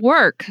balls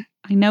work.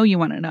 I know you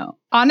want to know.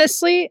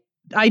 Honestly,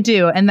 I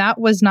do. And that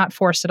was not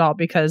forced at all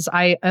because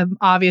I am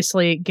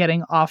obviously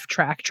getting off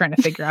track trying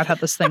to figure out how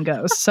this thing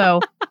goes. So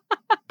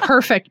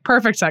perfect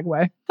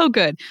segue. Oh,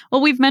 good.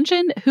 Well, we've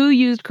mentioned who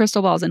used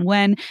crystal balls and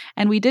when,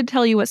 and we did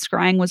tell you what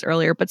scrying was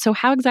earlier. But so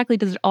how exactly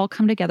does it all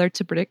come together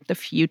to predict the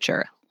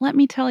future? Let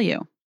me tell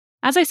you.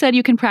 As I said,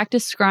 you can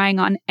practice scrying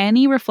on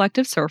any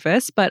reflective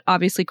surface, but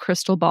obviously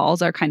crystal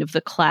balls are kind of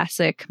the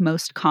classic,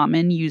 most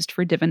common used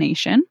for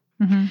divination.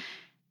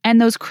 And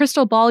those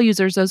crystal ball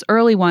users, those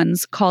early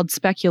ones called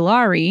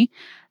speculari,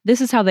 this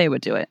is how they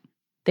would do it.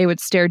 They would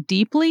stare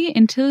deeply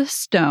into the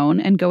stone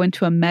and go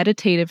into a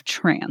meditative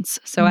trance.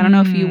 So I don't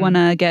know if you want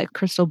to get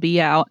Crystal B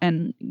out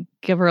and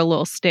give her a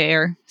little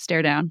stare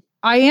down.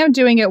 I am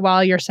doing it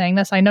while you're saying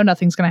this. I know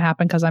nothing's going to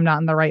happen because I'm not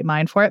in the right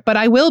mind for it, but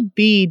I will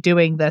be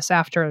doing this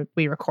after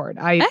we record.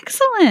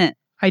 Excellent.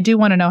 I do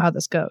want to know how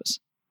this goes.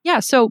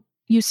 Yeah, so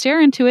you stare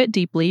into it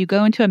deeply. You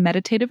go into a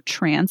meditative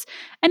trance.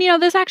 And,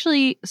 this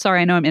actually, sorry,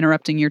 I know I'm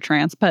interrupting your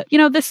trance, but,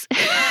 this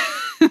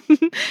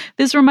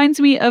This reminds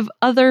me of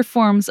other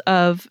forms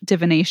of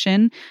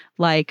divination,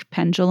 like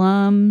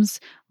pendulums,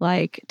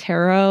 like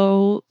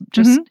tarot,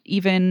 just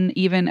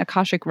even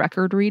Akashic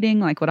record reading,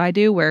 like what I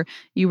do, where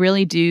you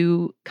really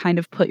do kind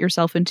of put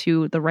yourself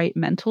into the right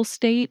mental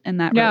state, and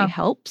that really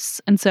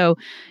helps. And so,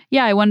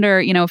 I wonder,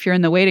 if you're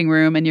in the waiting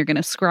room and you're going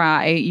to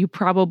scry, you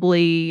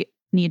probably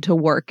need to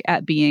work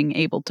at being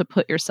able to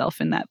put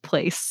yourself in that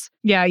place.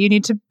 Yeah, you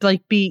need to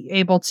be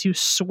able to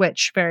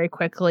switch very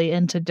quickly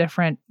into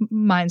different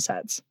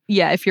mindsets.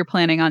 Yeah, if you're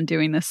planning on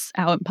doing this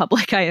out in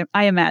public, I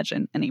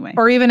imagine anyway.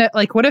 Or even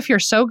what if you're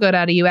so good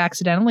at it you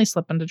accidentally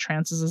slip into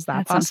trances? Is that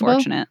That's possible?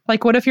 Unfortunate.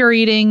 Like, what if you're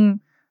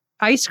eating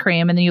ice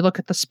cream and then you look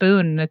at the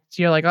spoon and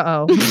you're like,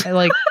 uh-oh.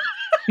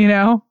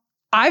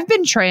 I've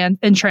been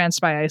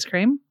entranced by ice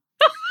cream.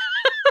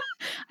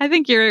 I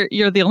think you're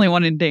the only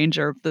one in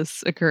danger of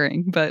this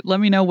occurring, but let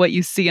me know what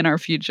you see in our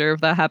future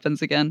if that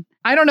happens again.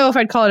 I don't know if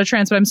I'd call it a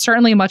trance, but I'm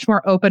certainly much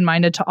more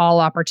open-minded to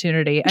all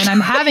opportunity, and I'm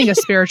having a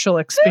spiritual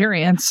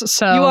experience.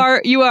 So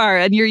you are,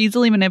 and you're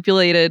easily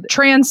manipulated.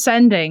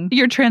 Transcending.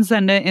 You're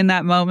transcendent in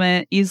that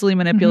moment, easily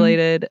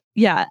manipulated.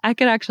 Yeah, I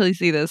could actually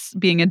see this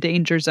being a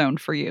danger zone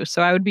for you,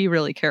 so I would be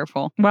really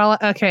careful. Well,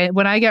 okay,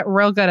 when I get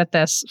real good at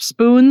this,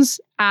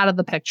 spoons out of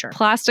the picture.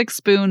 Plastic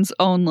spoons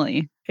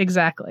only.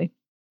 Exactly.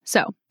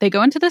 So they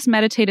go into this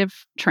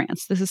meditative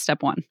trance. This is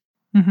step one.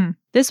 Mm-hmm.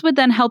 This would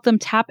then help them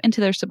tap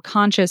into their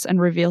subconscious and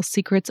reveal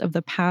secrets of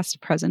the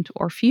past, present,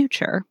 or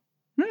future.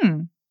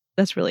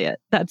 That's really it.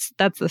 That's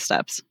the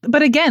steps.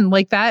 But again,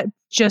 that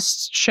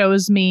just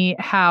shows me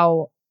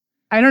how,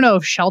 I don't know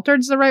if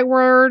sheltered's the right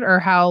word, or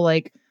how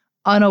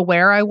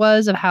unaware I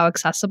was of how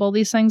accessible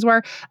these things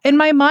were. In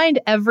my mind,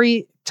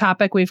 every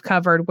topic we've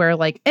covered where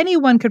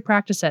anyone could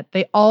practice it,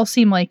 they all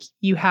seem like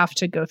you have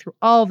to go through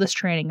all of this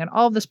training and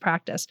all of this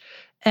practice.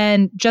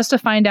 And just to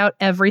find out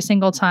every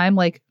single time,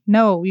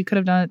 no, you could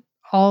have done it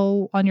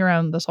all on your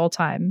own this whole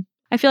time.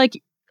 I feel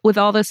like with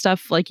all this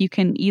stuff, you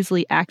can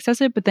easily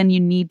access it, but then you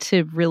need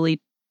to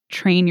really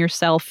train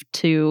yourself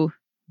to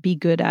be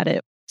good at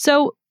it.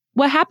 So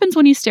what happens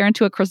when you stare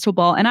into a crystal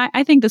ball? And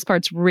I think this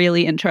part's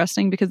really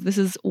interesting because this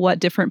is what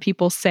different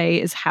people say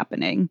is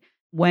happening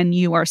when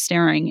you are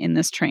staring in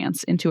this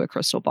trance into a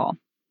crystal ball.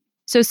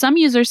 So some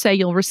users say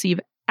you'll receive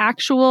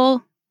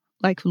actual,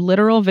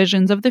 literal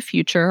visions of the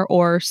future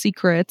or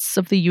secrets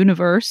of the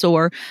universe,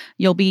 or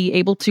you'll be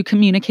able to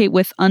communicate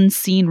with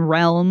unseen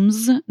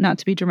realms, not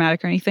to be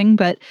dramatic or anything,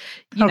 but,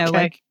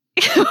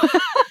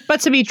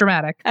 but to be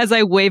dramatic. As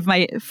I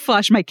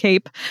flash my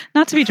cape,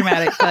 not to be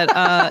dramatic, but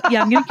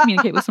I'm going to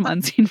communicate with some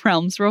unseen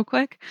realms real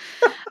quick.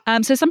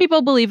 So some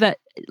people believe that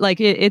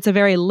it's a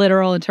very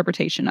literal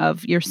interpretation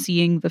of you're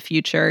seeing the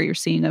future, you're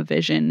seeing a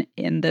vision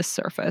in this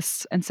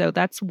surface. And so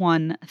that's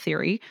one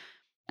theory.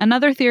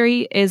 Another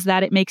theory is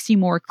that it makes you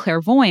more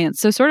clairvoyant.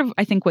 So sort of,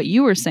 I think what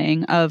you were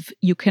saying of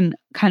you can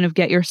kind of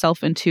get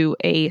yourself into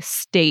a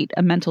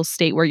mental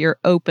state where you're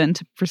open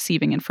to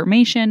receiving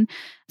information.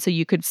 So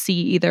you could see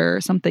either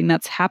something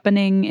that's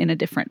happening in a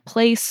different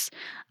place.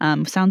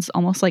 Sounds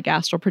almost like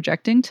astral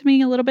projecting to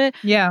me a little bit.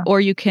 Yeah. Or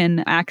you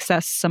can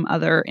access some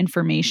other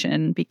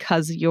information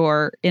because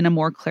you're in a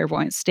more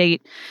clairvoyant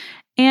state.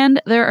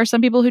 And there are some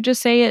people who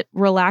just say it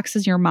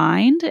relaxes your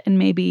mind and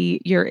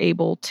maybe you're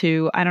able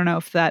to, I don't know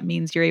if that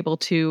means you're able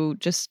to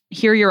just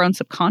hear your own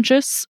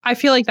subconscious. I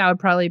feel like that would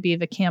probably be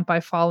the camp I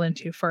fall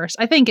into first.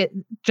 I think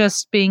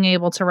just being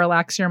able to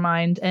relax your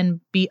mind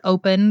and be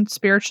open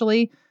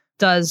spiritually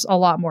does a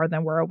lot more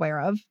than we're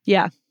aware of.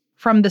 Yeah.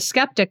 From the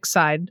skeptic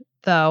side,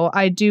 though,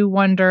 I do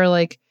wonder,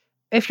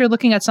 if you're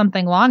looking at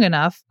something long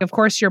enough, of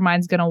course your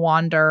mind's going to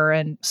wander.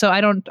 And so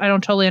I don't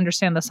totally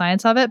understand the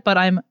science of it, but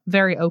I'm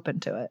very open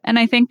to it. And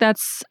I think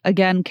that's,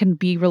 again, can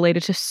be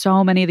related to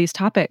so many of these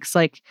topics.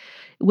 Like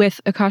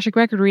with Akashic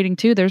record reading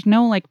too, there's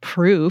no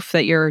proof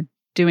that you're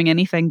doing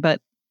anything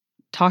but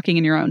talking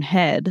in your own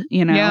head,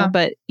 Yeah.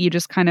 But you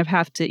just kind of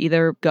have to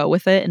either go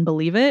with it and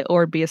believe it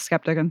or be a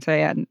skeptic and say,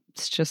 yeah,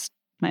 it's just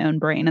my own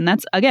brain. And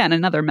that's, again,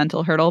 another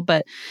mental hurdle.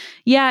 But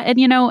yeah, and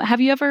have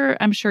you ever,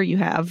 I'm sure you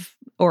have,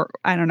 or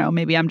I don't know,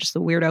 maybe I'm just a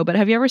weirdo, but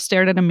have you ever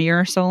stared at a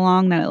mirror so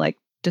long that it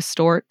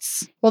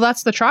distorts? Well,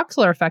 that's the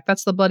Troxler effect.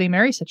 That's the Bloody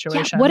Mary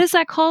situation. Yeah, what is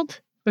that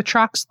called? The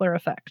Troxler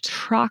effect.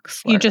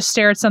 Troxler. You just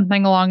stare at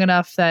something long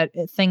enough that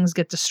things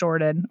get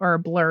distorted or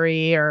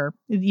blurry, or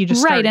you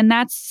just right, and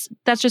that's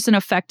just an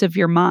effect of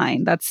your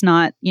mind. That's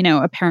not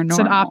a paranormal. It's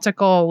an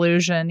optical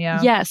illusion.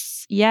 Yeah.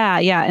 Yes.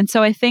 Yeah. And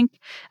so I think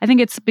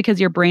it's because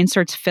your brain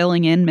starts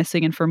filling in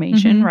missing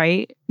information,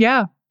 right?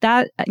 Yeah.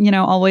 That,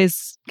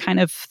 always kind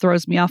of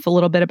throws me off a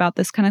little bit about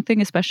this kind of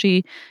thing,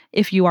 especially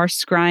if you are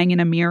scrying in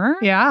a mirror.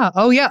 Yeah.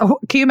 Oh, yeah.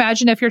 Can you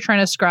imagine if you're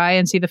trying to scry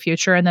and see the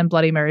future and then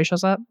Bloody Mary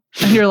shows up?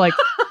 And you're like,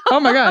 oh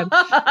my God,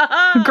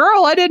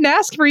 girl, I didn't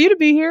ask for you to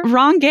be here.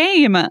 Wrong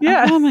game.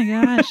 Yeah. Oh my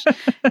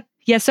gosh.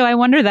 Yeah. So I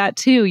wonder that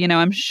too.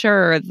 I'm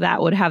sure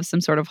that would have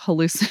some sort of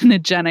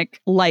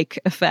hallucinogenic-like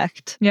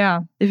effect. Yeah.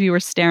 If you were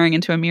staring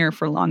into a mirror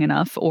for long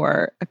enough,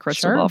 or a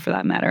crystal ball for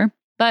that matter.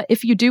 But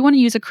if you do want to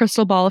use a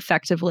crystal ball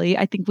effectively,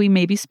 I think we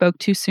maybe spoke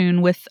too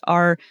soon with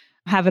our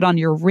have it on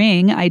your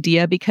ring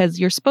idea because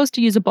you're supposed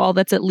to use a ball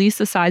that's at least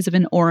the size of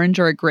an orange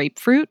or a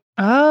grapefruit.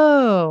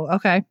 Oh,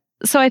 okay.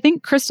 So I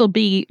think Crystal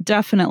B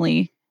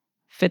definitely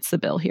fits the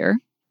bill here.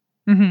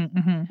 Mm-hmm,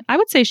 mm-hmm. I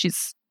would say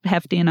she's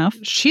hefty enough.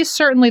 She's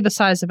certainly the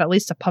size of at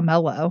least a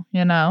pomelo,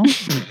 you know?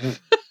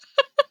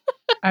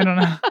 I don't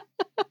know.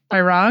 Am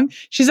I wrong?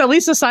 She's at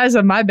least the size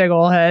of my big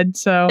old head,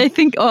 so. I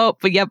think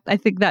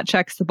that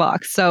checks the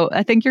box. So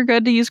I think you're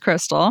good to use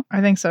Crystal.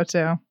 I think so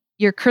too.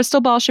 Your crystal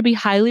ball should be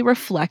highly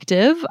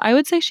reflective. I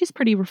would say she's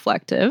pretty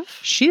reflective.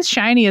 She's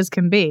shiny as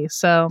can be,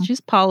 so.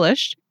 She's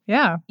polished.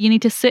 Yeah. You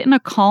need to sit in a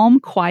calm,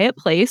 quiet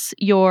place.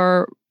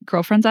 Your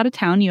girlfriend's out of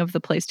town. You have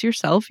the place to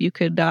yourself. You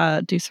could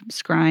do some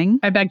scrying.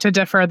 I beg to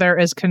differ. There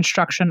is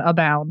construction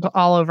abound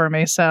all over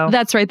me, so.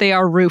 That's right. They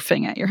are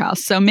roofing at your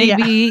house. So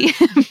maybe,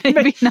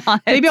 maybe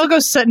not. Maybe I'll go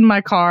sit in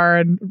my car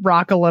and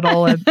rock a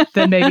little and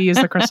then maybe use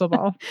the crystal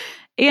ball.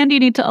 And you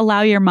need to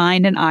allow your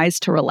mind and eyes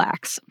to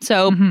relax.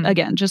 So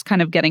again, just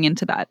kind of getting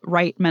into that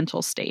right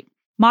mental state.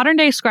 Modern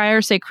day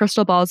scryers say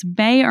crystal balls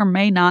may or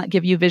may not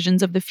give you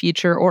visions of the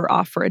future or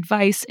offer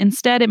advice.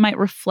 Instead, it might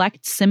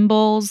reflect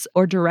symbols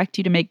or direct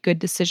you to make good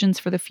decisions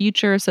for the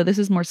future. So this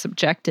is more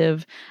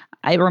subjective.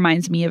 It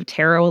reminds me of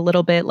tarot a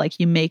little bit, like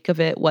you make of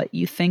it what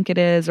you think it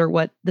is or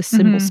what the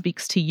symbol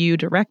speaks to you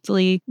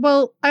directly.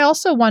 Well, I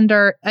also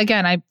wonder,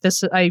 again, I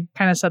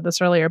kind of said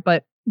this earlier,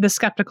 but the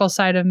skeptical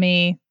side of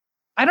me,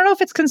 I don't know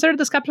if it's considered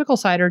the skeptical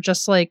side or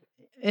just like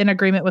in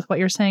agreement with what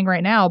you're saying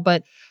right now,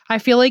 but I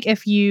feel like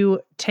if you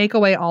take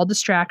away all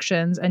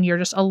distractions and you're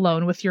just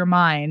alone with your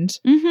mind,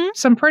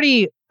 some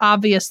pretty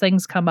obvious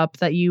things come up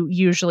that you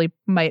usually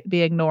might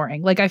be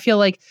ignoring. Like, I feel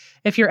like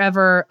if you're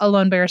ever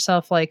alone by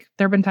yourself, like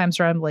there have been times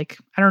where I'm like,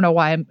 I don't know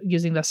why I'm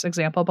using this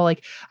example, but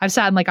like I've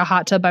sat in like a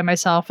hot tub by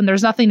myself and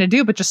there's nothing to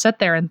do but just sit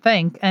there and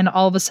think. And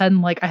all of a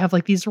sudden, like I have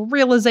like these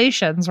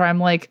realizations where I'm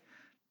like,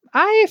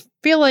 I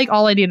feel like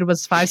all I needed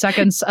was 5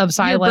 seconds of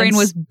silence. Your brain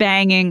was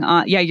banging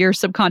on, your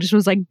subconscious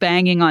was like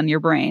banging on your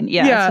brain.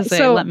 To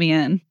say, let me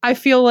in. I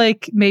feel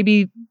like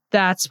maybe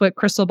that's what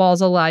crystal balls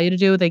allow you to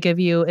do. They give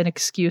you an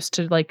excuse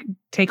to like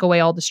take away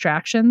all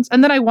distractions.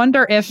 And then I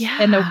wonder if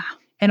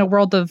in a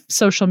world of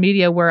social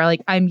media where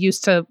like I'm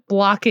used to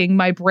blocking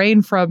my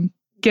brain from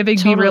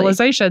giving me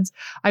realizations,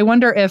 I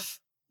wonder if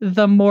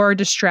the more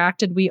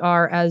distracted we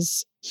are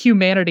as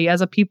humanity,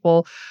 as a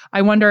people,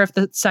 I wonder if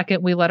the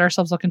second we let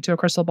ourselves look into a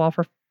crystal ball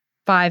for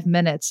 5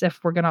 minutes, if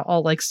we're going to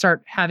all like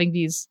start having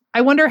these,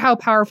 I wonder how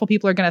powerful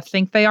people are going to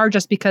think they are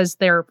just because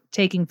they're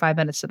taking 5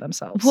 minutes to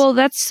themselves. Well,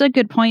 that's a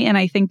good point. And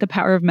I think the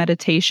power of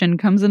meditation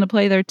comes into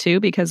play there too,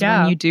 because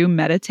when you do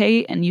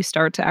meditate and you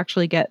start to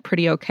actually get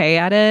pretty okay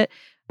at it,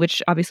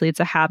 which obviously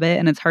it's a habit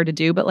and it's hard to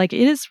do, but like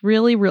it is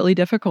really, really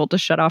difficult to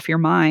shut off your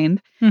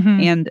mind.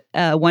 And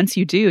once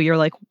you do, you're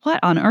like, what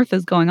on earth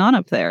is going on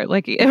up there?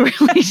 Like it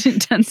really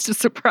tends to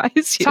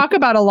surprise you. Talk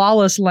about a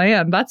lawless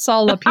land. That's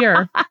all up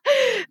here.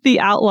 The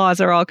outlaws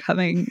are all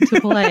coming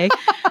to play.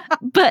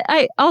 But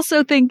I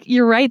also think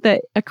you're right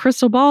that a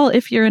crystal ball,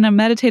 if you're in a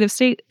meditative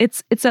state,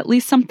 it's at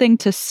least something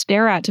to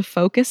stare at, to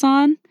focus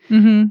on.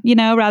 You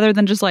know, rather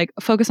than just like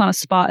focus on a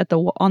spot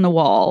on the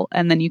wall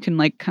and then you can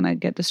like kind of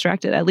get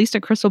distracted. At least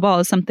a crystal ball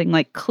is something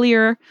like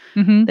clear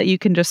that you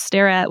can just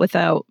stare at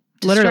without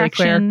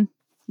distraction.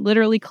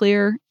 Literally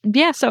clear.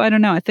 Yeah, so I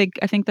don't know. I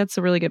think that's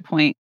a really good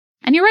point.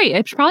 And you're right.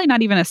 It's probably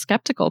not even a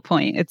skeptical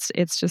point.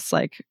 It's just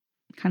like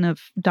kind of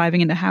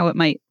diving into how it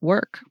might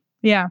work.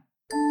 Yeah.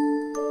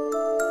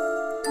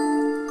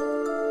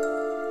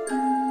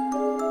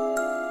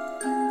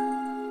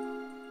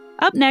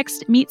 Up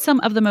next, meet some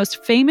of the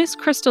most famous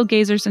crystal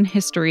gazers in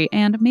history,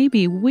 and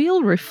maybe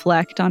we'll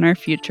reflect on our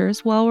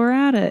futures while we're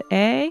at it,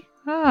 eh?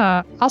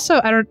 Also,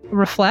 I don't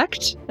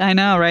reflect. I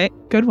know, right?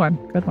 Good one.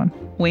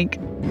 Wink.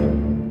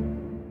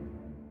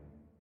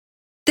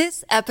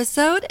 This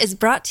episode is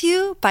brought to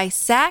you by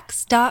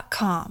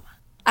Sax.com.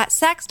 At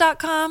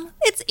Sax.com,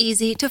 it's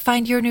easy to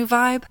find your new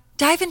vibe.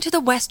 Dive into the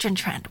Western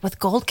trend with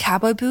gold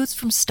cowboy boots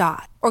from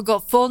Stott, or go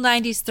full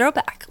 90s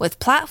throwback with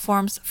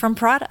platforms from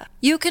Prada.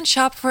 You can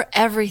shop for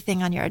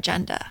everything on your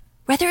agenda,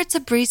 whether it's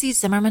a breezy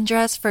Zimmermann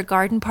dress for a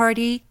garden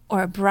party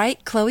or a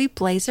bright Chloe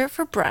blazer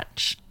for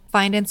brunch.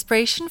 Find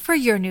inspiration for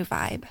your new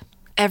vibe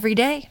every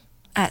day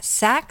at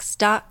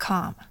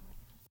Sax.com.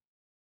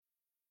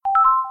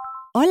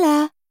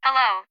 Hola.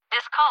 Hello,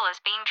 this call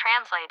is being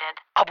translated.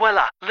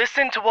 Abuela,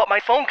 listen to what my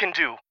phone can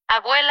do.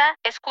 Abuela,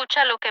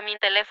 escucha lo que mi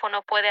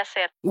teléfono puede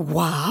hacer.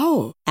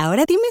 Wow.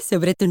 Ahora dime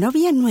sobre tu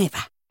novia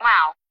nueva.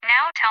 Wow,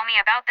 now tell me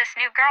about this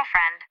new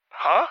girlfriend.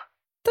 Huh?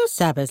 Tú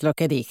sabes lo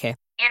que dije.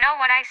 You know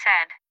what I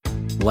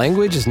said.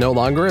 Language is no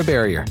longer a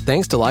barrier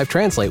thanks to Live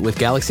Translate with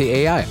Galaxy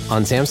AI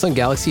on Samsung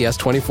Galaxy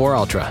S24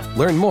 Ultra.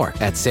 Learn more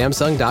at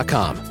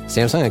Samsung.com.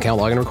 Samsung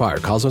account login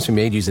required. Calls must be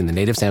made using the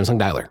native Samsung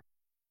dialer.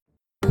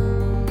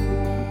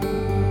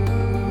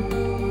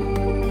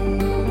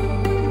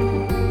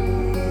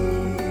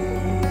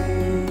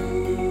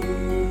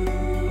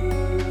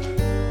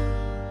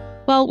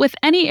 Well, with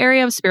any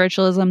area of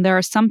spiritualism, there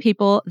are some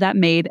people that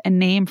made a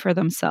name for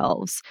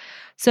themselves.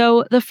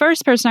 So the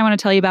first person I want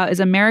to tell you about is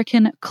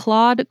American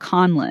Claude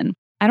Conlon.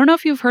 I don't know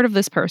if you've heard of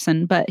this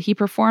person, but he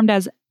performed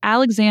as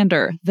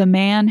Alexander, the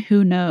man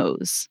who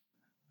knows.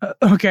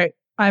 Okay,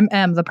 I'm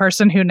M, the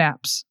person who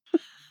naps.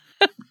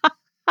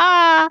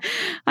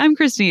 I'm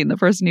Christine, the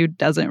person who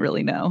doesn't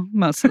really know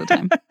most of the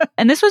time.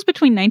 And this was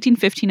between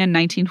 1915 and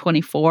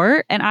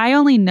 1924. And I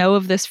only know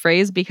of this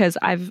phrase because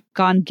I've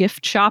gone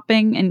gift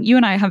shopping. And you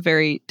and I have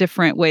very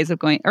different ways of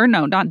going, or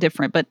no, not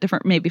different, but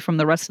different maybe from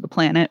the rest of the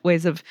planet,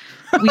 ways of,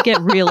 we get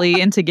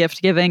really into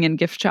gift giving and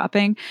gift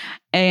shopping.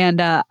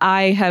 And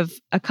I have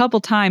a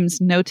couple times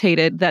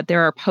notated that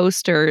there are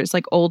posters,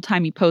 like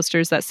old-timey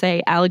posters that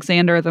say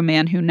Alexander, the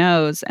man who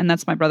knows. And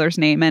that's my brother's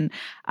name. And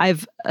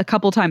I've a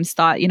couple times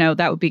thought,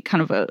 that would be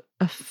kind of a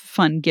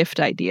fun gift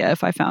idea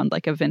if I found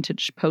like a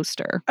vintage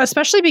poster.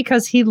 Especially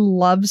because he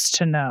loves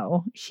to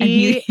know.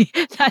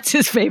 That's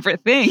his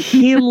favorite thing.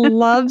 He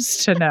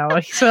loves to know.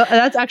 So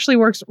that actually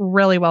works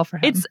really well for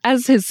him. It's,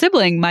 as his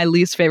sibling, my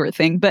least favorite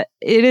thing, but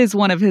it is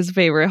one of his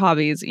favorite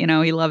hobbies. He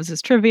loves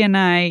his trivia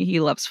night.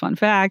 He loves fun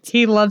facts.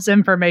 He loves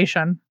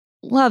information.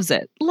 Loves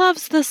it.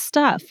 Loves the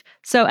stuff.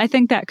 So I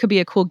think that could be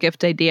a cool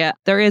gift idea.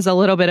 There is a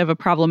little bit of a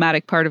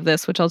problematic part of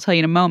this, which I'll tell you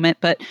in a moment.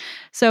 But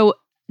so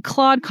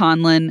Claude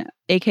Conlon,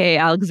 aka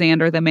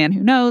Alexander, the man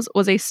who knows,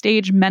 was a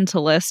stage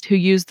mentalist who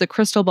used the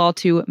crystal ball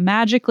to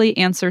magically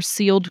answer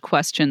sealed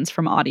questions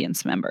from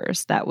audience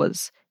members. That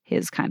was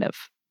his kind of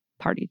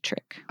party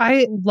trick.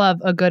 I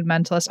love a good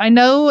mentalist. I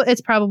know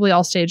it's probably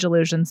all stage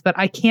illusions, but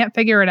I can't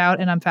figure it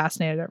out, and I'm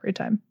fascinated every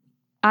time.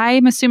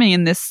 I'm assuming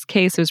in this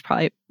case it was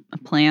probably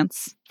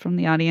plants from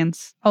the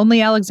audience.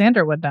 Only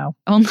Alexander would know.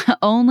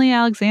 Only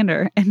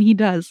Alexander, and he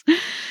does.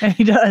 And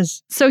he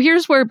does. So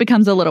here's where it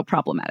becomes a little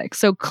problematic.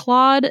 So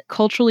Claude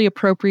culturally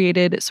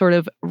appropriated sort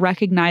of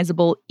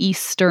recognizable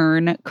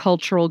Eastern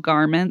cultural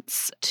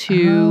garments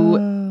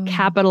to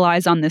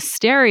capitalize on this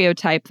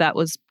stereotype that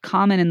was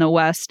common in the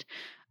West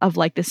of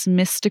like this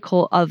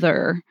mystical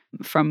other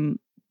from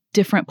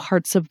different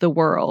parts of the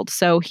world.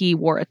 So he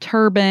wore a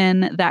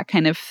turban, that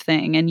kind of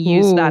thing, and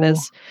used that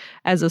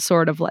as a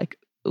sort of like,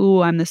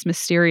 ooh, I'm this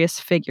mysterious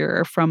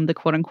figure from the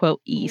quote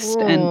unquote East.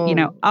 Whoa.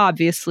 And,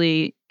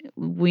 obviously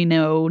we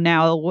know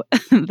now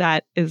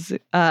that is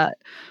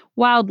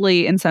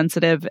wildly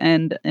insensitive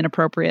and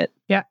inappropriate.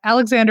 Yeah.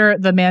 Alexander,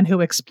 the man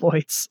who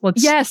exploits.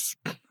 Yes.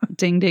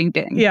 Ding, ding,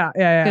 ding.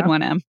 Yeah. Good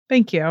one, Em.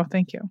 Thank you.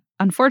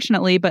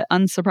 Unfortunately, but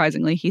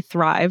unsurprisingly, he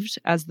thrived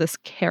as this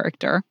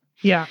character.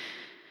 Yeah.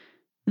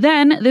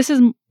 Then, this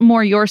is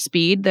more your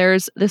speed.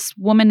 There's this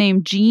woman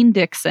named Jean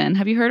Dixon.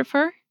 Have you heard of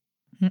her?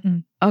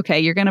 Mm-mm. Okay,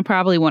 you're going to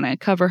probably want to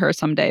cover her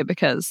someday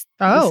because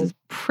this is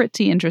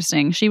pretty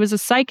interesting. She was a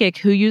psychic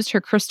who used her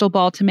crystal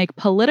ball to make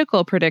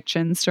political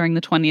predictions during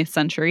the 20th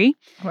century.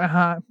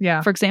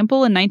 Yeah. For example,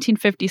 in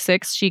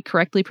 1956, she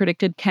correctly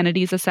predicted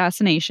Kennedy's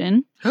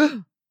assassination.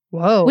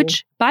 Whoa.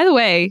 Which, by the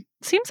way,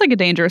 seems like a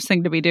dangerous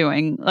thing to be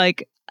doing.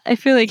 Like, I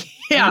feel like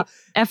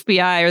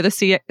FBI or the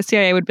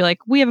CIA would be like,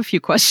 we have a few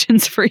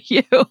questions for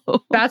you.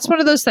 That's one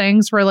of those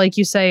things where like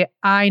you say,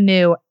 I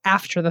knew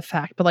after the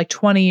fact, but like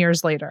 20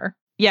 years later.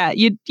 Yeah,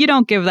 you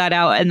don't give that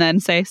out and then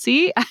say,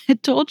 see, I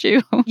told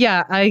you.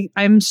 Yeah,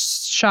 I'm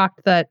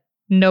shocked that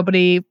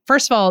nobody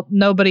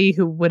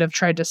who would have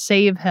tried to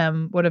save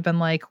him would have been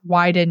like,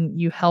 why didn't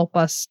you help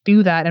us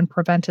do that and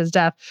prevent his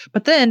death?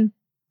 But then,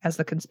 as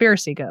the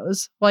conspiracy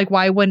goes, like,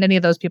 why wouldn't any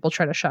of those people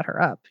try to shut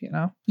her up,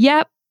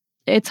 Yep.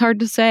 It's hard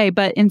to say,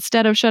 but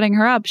instead of shutting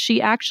her up,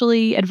 she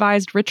actually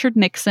advised Richard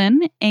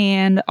Nixon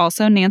and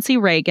also Nancy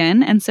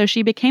Reagan. And so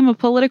she became a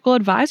political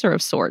advisor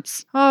of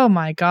sorts. Oh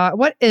my God.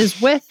 What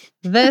is with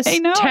this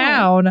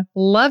town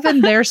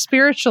loving their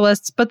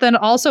spiritualists, but then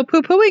also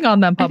poo-pooing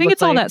on them publicly? I think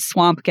it's all that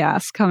swamp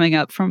gas coming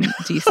up from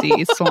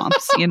DC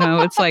swamps.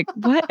 It's like,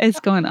 what is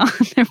going on?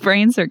 Their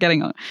brains are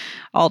getting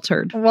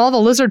altered. Well,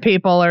 the lizard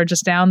people are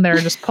just down there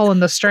just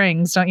pulling the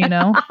strings, don't you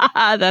know?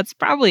 That's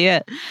probably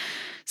it.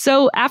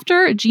 So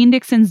after Jean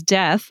Dixon's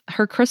death,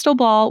 her crystal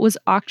ball was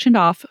auctioned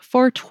off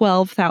for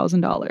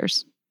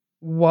 $12,000.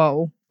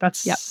 Whoa.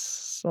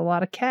 That's a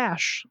lot of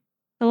cash.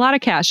 A lot of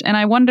cash. And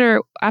I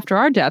wonder, after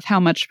our death, how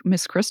much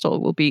Miss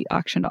Crystal will be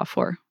auctioned off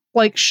for.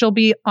 Like, she'll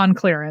be on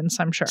clearance,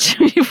 I'm sure.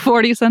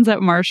 40 cents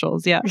at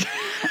Marshall's, yeah.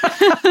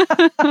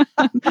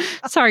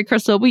 Sorry,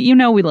 Crystal, we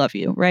love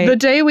you, right? The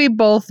day we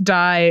both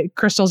die,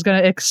 Crystal's going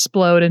to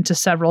explode into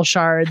several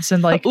shards,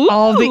 and like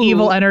all of the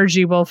evil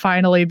energy will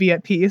finally be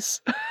at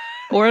peace.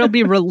 Or it'll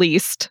be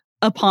released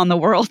upon the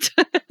world.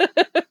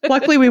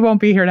 Luckily, we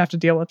won't be here to have to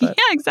deal with it.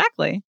 Yeah,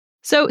 exactly.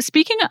 So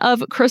speaking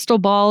of crystal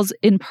balls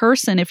in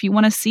person, if you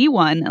want to see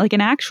one, like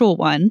an actual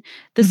one,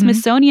 the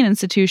Smithsonian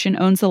Institution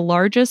owns the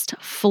largest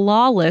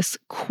flawless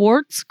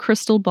quartz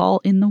crystal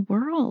ball in the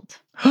world.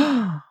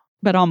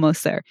 But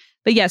almost there.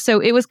 But yeah,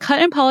 so it was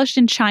cut and polished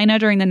in China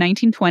during the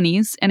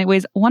 1920s, and it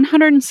weighs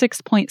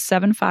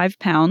 106.75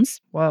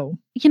 pounds. Whoa.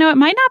 It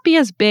might not be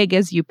as big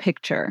as you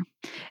picture.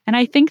 And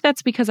I think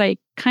that's because I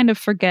kind of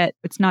forget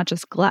it's not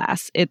just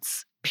glass,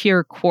 it's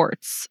pure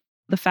quartz.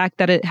 The fact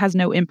that it has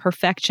no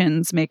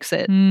imperfections makes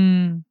it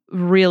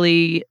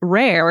really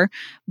rare.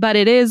 But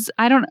it is,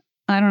 I don't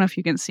know if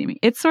you can see me.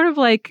 It's sort of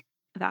like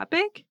that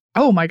big.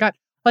 Oh my God.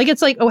 Like,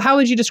 it's like, oh, how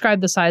would you describe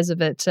the size of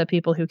it to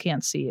people who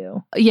can't see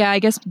you? Yeah, I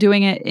guess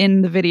doing it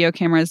in the video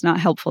camera is not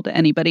helpful to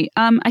anybody.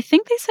 I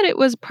think they said it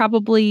was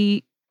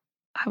probably,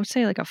 I would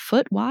say like a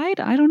foot wide.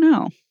 I don't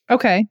know.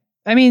 Okay.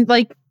 I mean,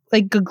 like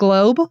a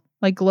globe?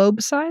 Like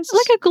globe size?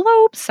 Like a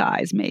globe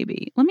size,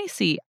 maybe. Let me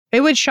see.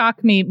 It would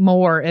shock me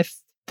more if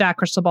that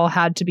crystal ball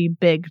had to be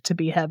big to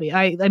be heavy.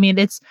 I mean,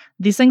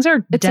 these things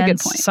are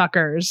dense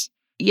suckers.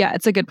 Yeah,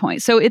 it's a good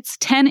point. So it's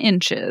 10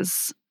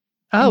 inches.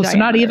 Oh, so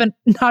not even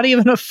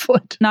a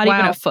foot. Not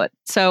even a foot.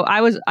 So I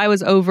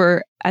was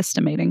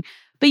overestimating.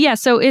 But yeah,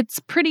 so it's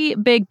pretty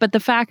big. But the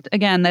fact,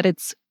 again, that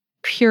it's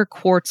pure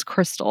quartz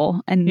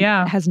crystal and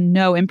has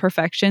no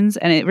imperfections,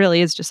 and it really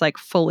is just like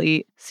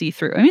fully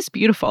see-through. I mean, it's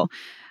beautiful.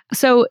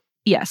 So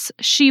yes,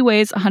 she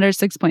weighs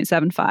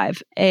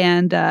 106.75,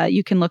 and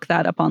you can look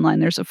that up online.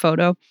 There's a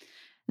photo.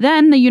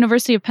 Then the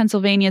University of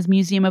Pennsylvania's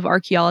Museum of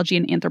Archaeology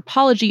and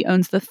Anthropology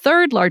owns the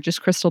third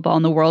largest crystal ball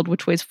in the world,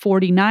 which weighs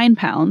 49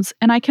 pounds.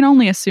 And I can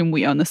only assume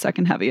we own the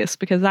second heaviest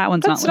because that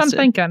one's not listed.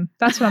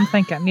 That's what I'm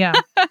thinking. Yeah.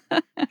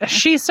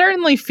 She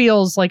certainly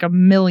feels like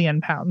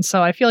 1,000,000 pounds.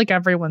 So I feel like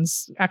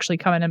everyone's actually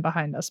coming in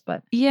behind us.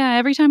 But yeah,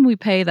 every time we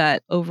pay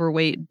that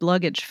overweight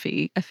luggage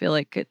fee, I feel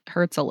like it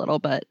hurts a little,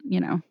 but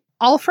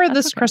all for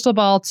this crystal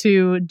ball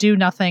to do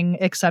nothing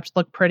except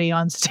look pretty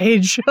on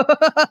stage.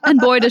 And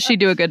boy, does she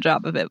do a good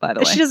job of it, by the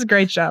way. She does a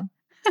great job.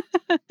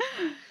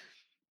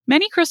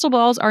 Many crystal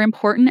balls are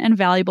important and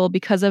valuable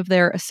because of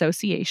their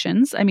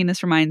associations. I mean,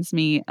 this reminds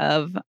me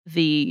of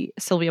the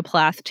Sylvia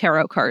Plath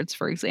tarot cards,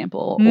 for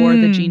example, or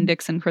the Jean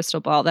Dixon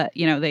crystal ball that,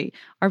 they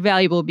are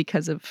valuable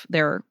because of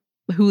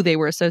who they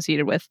were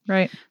associated with.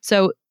 Right.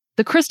 So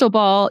the crystal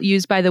ball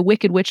used by the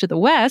Wicked Witch of the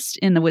West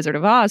in The Wizard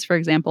of Oz, for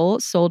example,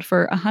 sold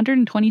for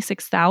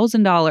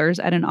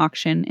 $126,000 at an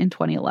auction in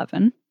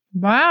 2011.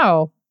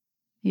 Wow.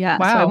 Yeah.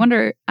 Wow.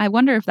 So I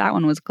wonder if that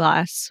one was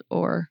glass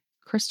or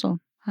crystal.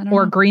 I don't know.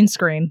 Or green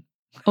screen.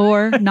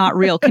 Or not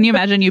real. Can you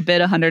imagine you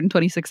bid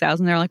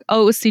 $126,000? They're like,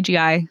 oh, it was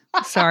CGI.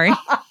 Sorry.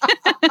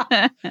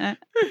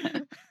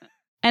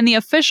 And the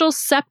official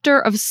scepter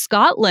of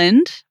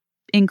Scotland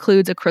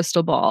includes a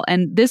crystal ball.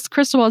 And this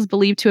crystal ball is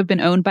believed to have been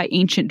owned by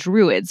ancient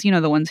druids,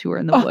 the ones who were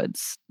in the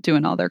woods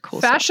doing all their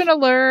cool Fashion stuff.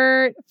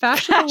 Alert.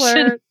 Fashion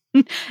alert.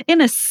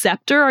 In a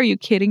scepter? Are you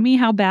kidding me?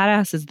 How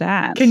badass is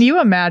that? Can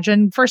you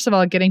imagine, first of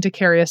all, getting to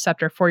carry a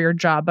scepter for your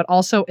job, but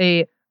also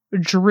a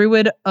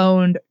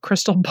druid-owned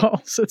crystal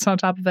ball sits on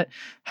top of it?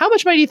 How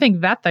much money do you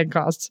think that thing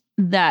costs?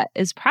 That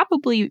is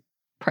probably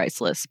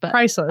priceless, but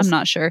priceless. I'm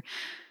not sure.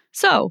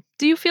 So,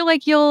 do you feel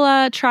like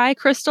you'll try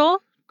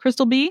Crystal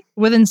B?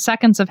 Within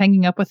seconds of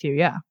hanging up with you,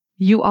 yeah.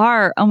 You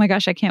are. Oh my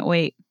gosh, I can't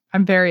wait.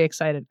 I'm very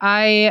excited.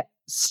 I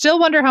still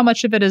wonder how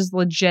much of it is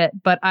legit,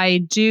 but I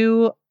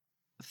do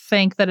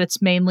think that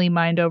it's mainly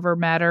mind over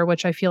matter,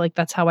 which I feel like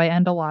that's how I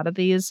end a lot of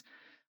these.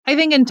 I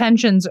think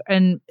intentions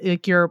and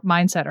like your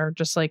mindset are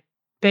just like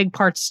big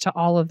parts to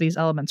all of these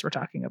elements we're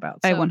talking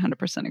about. So I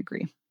 100%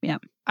 agree. Yeah.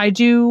 I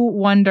do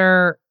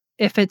wonder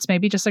if it's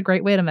maybe just a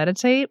great way to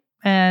meditate.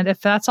 And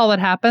if that's all that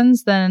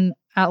happens, then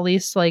at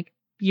least like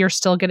you're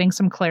still getting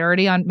some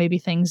clarity on maybe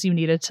things you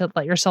needed to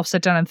let yourself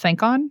sit down and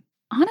think on.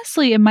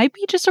 Honestly, it might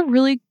be just a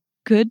really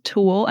good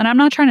tool. And I'm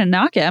not trying to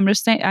knock it. I'm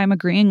just saying, I'm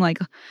agreeing like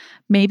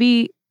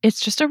maybe it's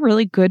just a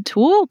really good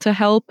tool to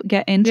help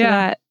get into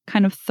that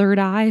kind of third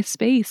eye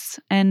space.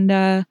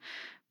 And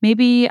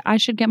maybe I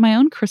should get my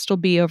own Crystal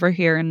B over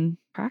here and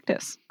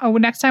practice. Oh,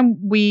 next time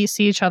we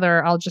see each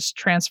other, I'll just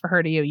transfer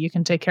her to you. You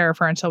can take care of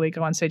her until we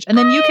go on stage. And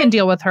then you can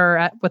deal with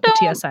her with the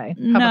TSA.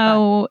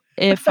 No,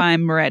 if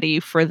I'm ready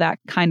for that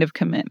kind of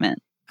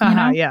commitment.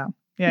 Yeah.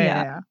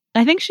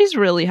 I think she's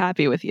really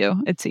happy with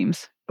you, it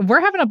seems. We're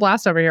having a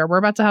blast over here. We're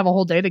about to have a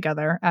whole day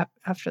together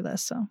after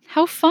this. So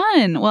how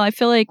fun. Well, I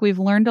feel like we've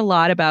learned a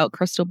lot about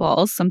crystal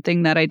balls,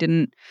 something that I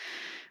didn't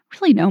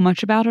really know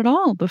much about at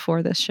all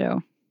before this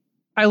show.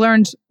 I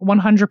learned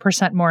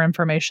 100% more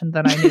information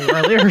than I knew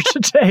earlier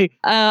today.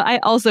 I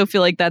also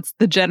feel like that's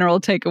the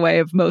general takeaway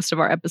of most of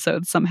our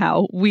episodes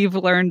somehow. We've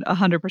learned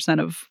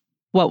 100% of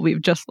what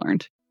we've just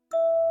learned.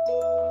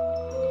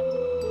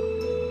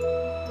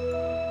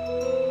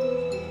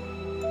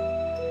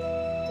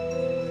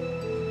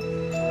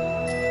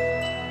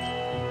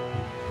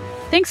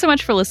 Thanks so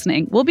much for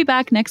listening. We'll be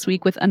back next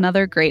week with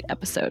another great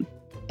episode.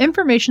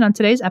 Information on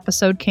today's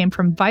episode came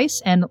from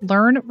Vice and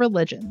Learn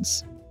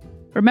Religions.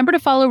 Remember to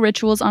follow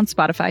Rituals on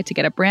Spotify to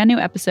get a brand new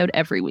episode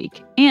every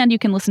week. And you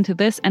can listen to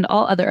this and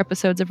all other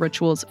episodes of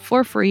Rituals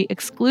for free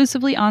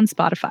exclusively on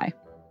Spotify.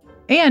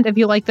 And if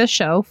you like this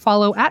show,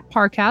 follow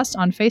 @Parcast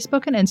on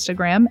Facebook and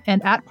Instagram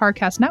and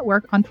 @Parcast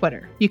Network on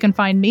Twitter. You can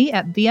find me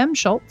at VM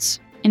Schultz.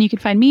 And you can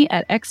find me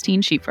at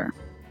XTeen Schieffer.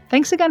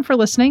 Thanks again for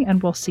listening,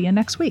 and we'll see you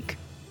next week.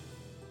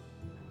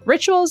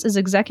 Rituals is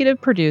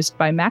executive produced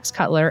by Max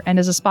Cutler and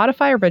is a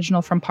Spotify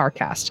original from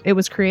Parcast. It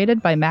was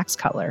created by Max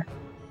Cutler.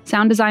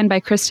 Sound design by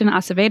Kristen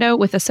Acevedo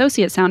with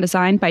associate sound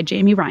design by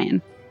Jamie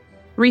Ryan.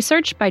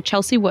 Research by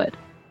Chelsea Wood.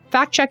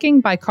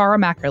 Fact-checking by Cara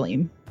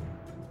Mackerlein.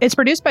 It's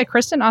produced by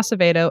Kristen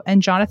Acevedo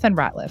and Jonathan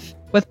Ratliff,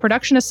 with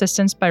production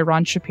assistance by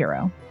Ron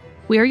Shapiro.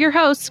 We are your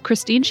hosts,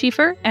 Christine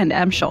Schieffer and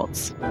Em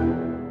Schultz.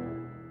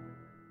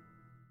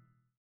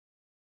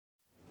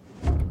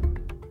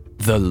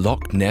 The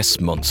Loch Ness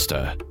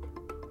Monster,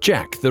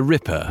 Jack the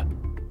Ripper,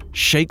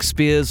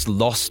 Shakespeare's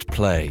Lost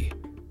Play.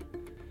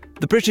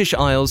 The British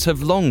Isles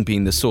have long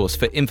been the source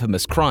for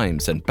infamous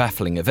crimes and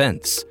baffling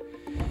events.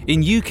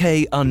 In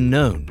UK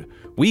Unknown,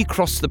 we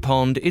cross the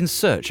pond in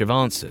search of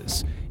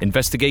answers,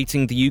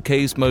 investigating the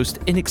UK's most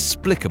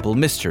inexplicable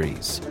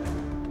mysteries.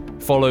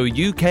 Follow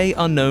UK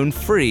Unknown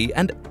free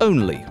and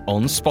only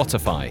on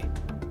Spotify.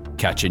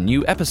 Catch a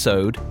new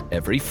episode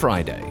every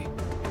Friday.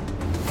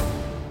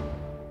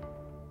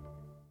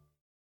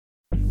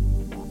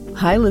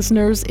 Hi,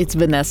 listeners. It's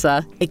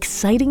Vanessa.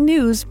 Exciting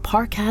news.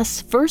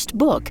 Parcast's first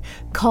book,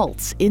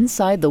 Cults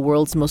Inside the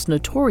World's Most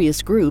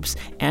Notorious Groups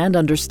and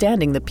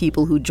Understanding the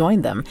People Who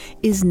Join Them,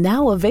 is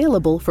now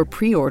available for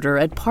pre-order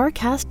at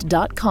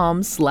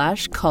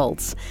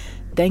parcast.com/cults.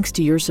 Thanks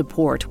to your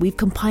support, we've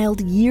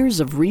compiled years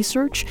of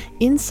research,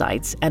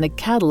 insights, and a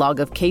catalog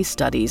of case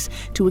studies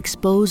to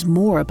expose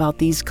more about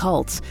these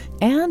cults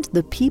and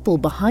the people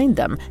behind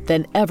them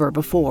than ever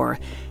before.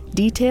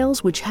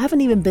 Details which haven't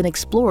even been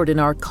explored in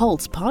our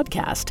Cults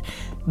podcast.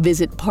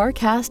 Visit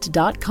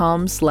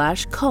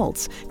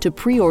parcast.com/cults to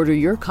pre-order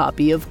your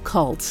copy of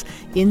Cults,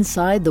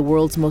 Inside the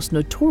World's Most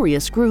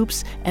Notorious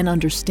Groups and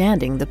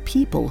Understanding the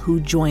People Who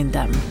Join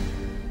Them.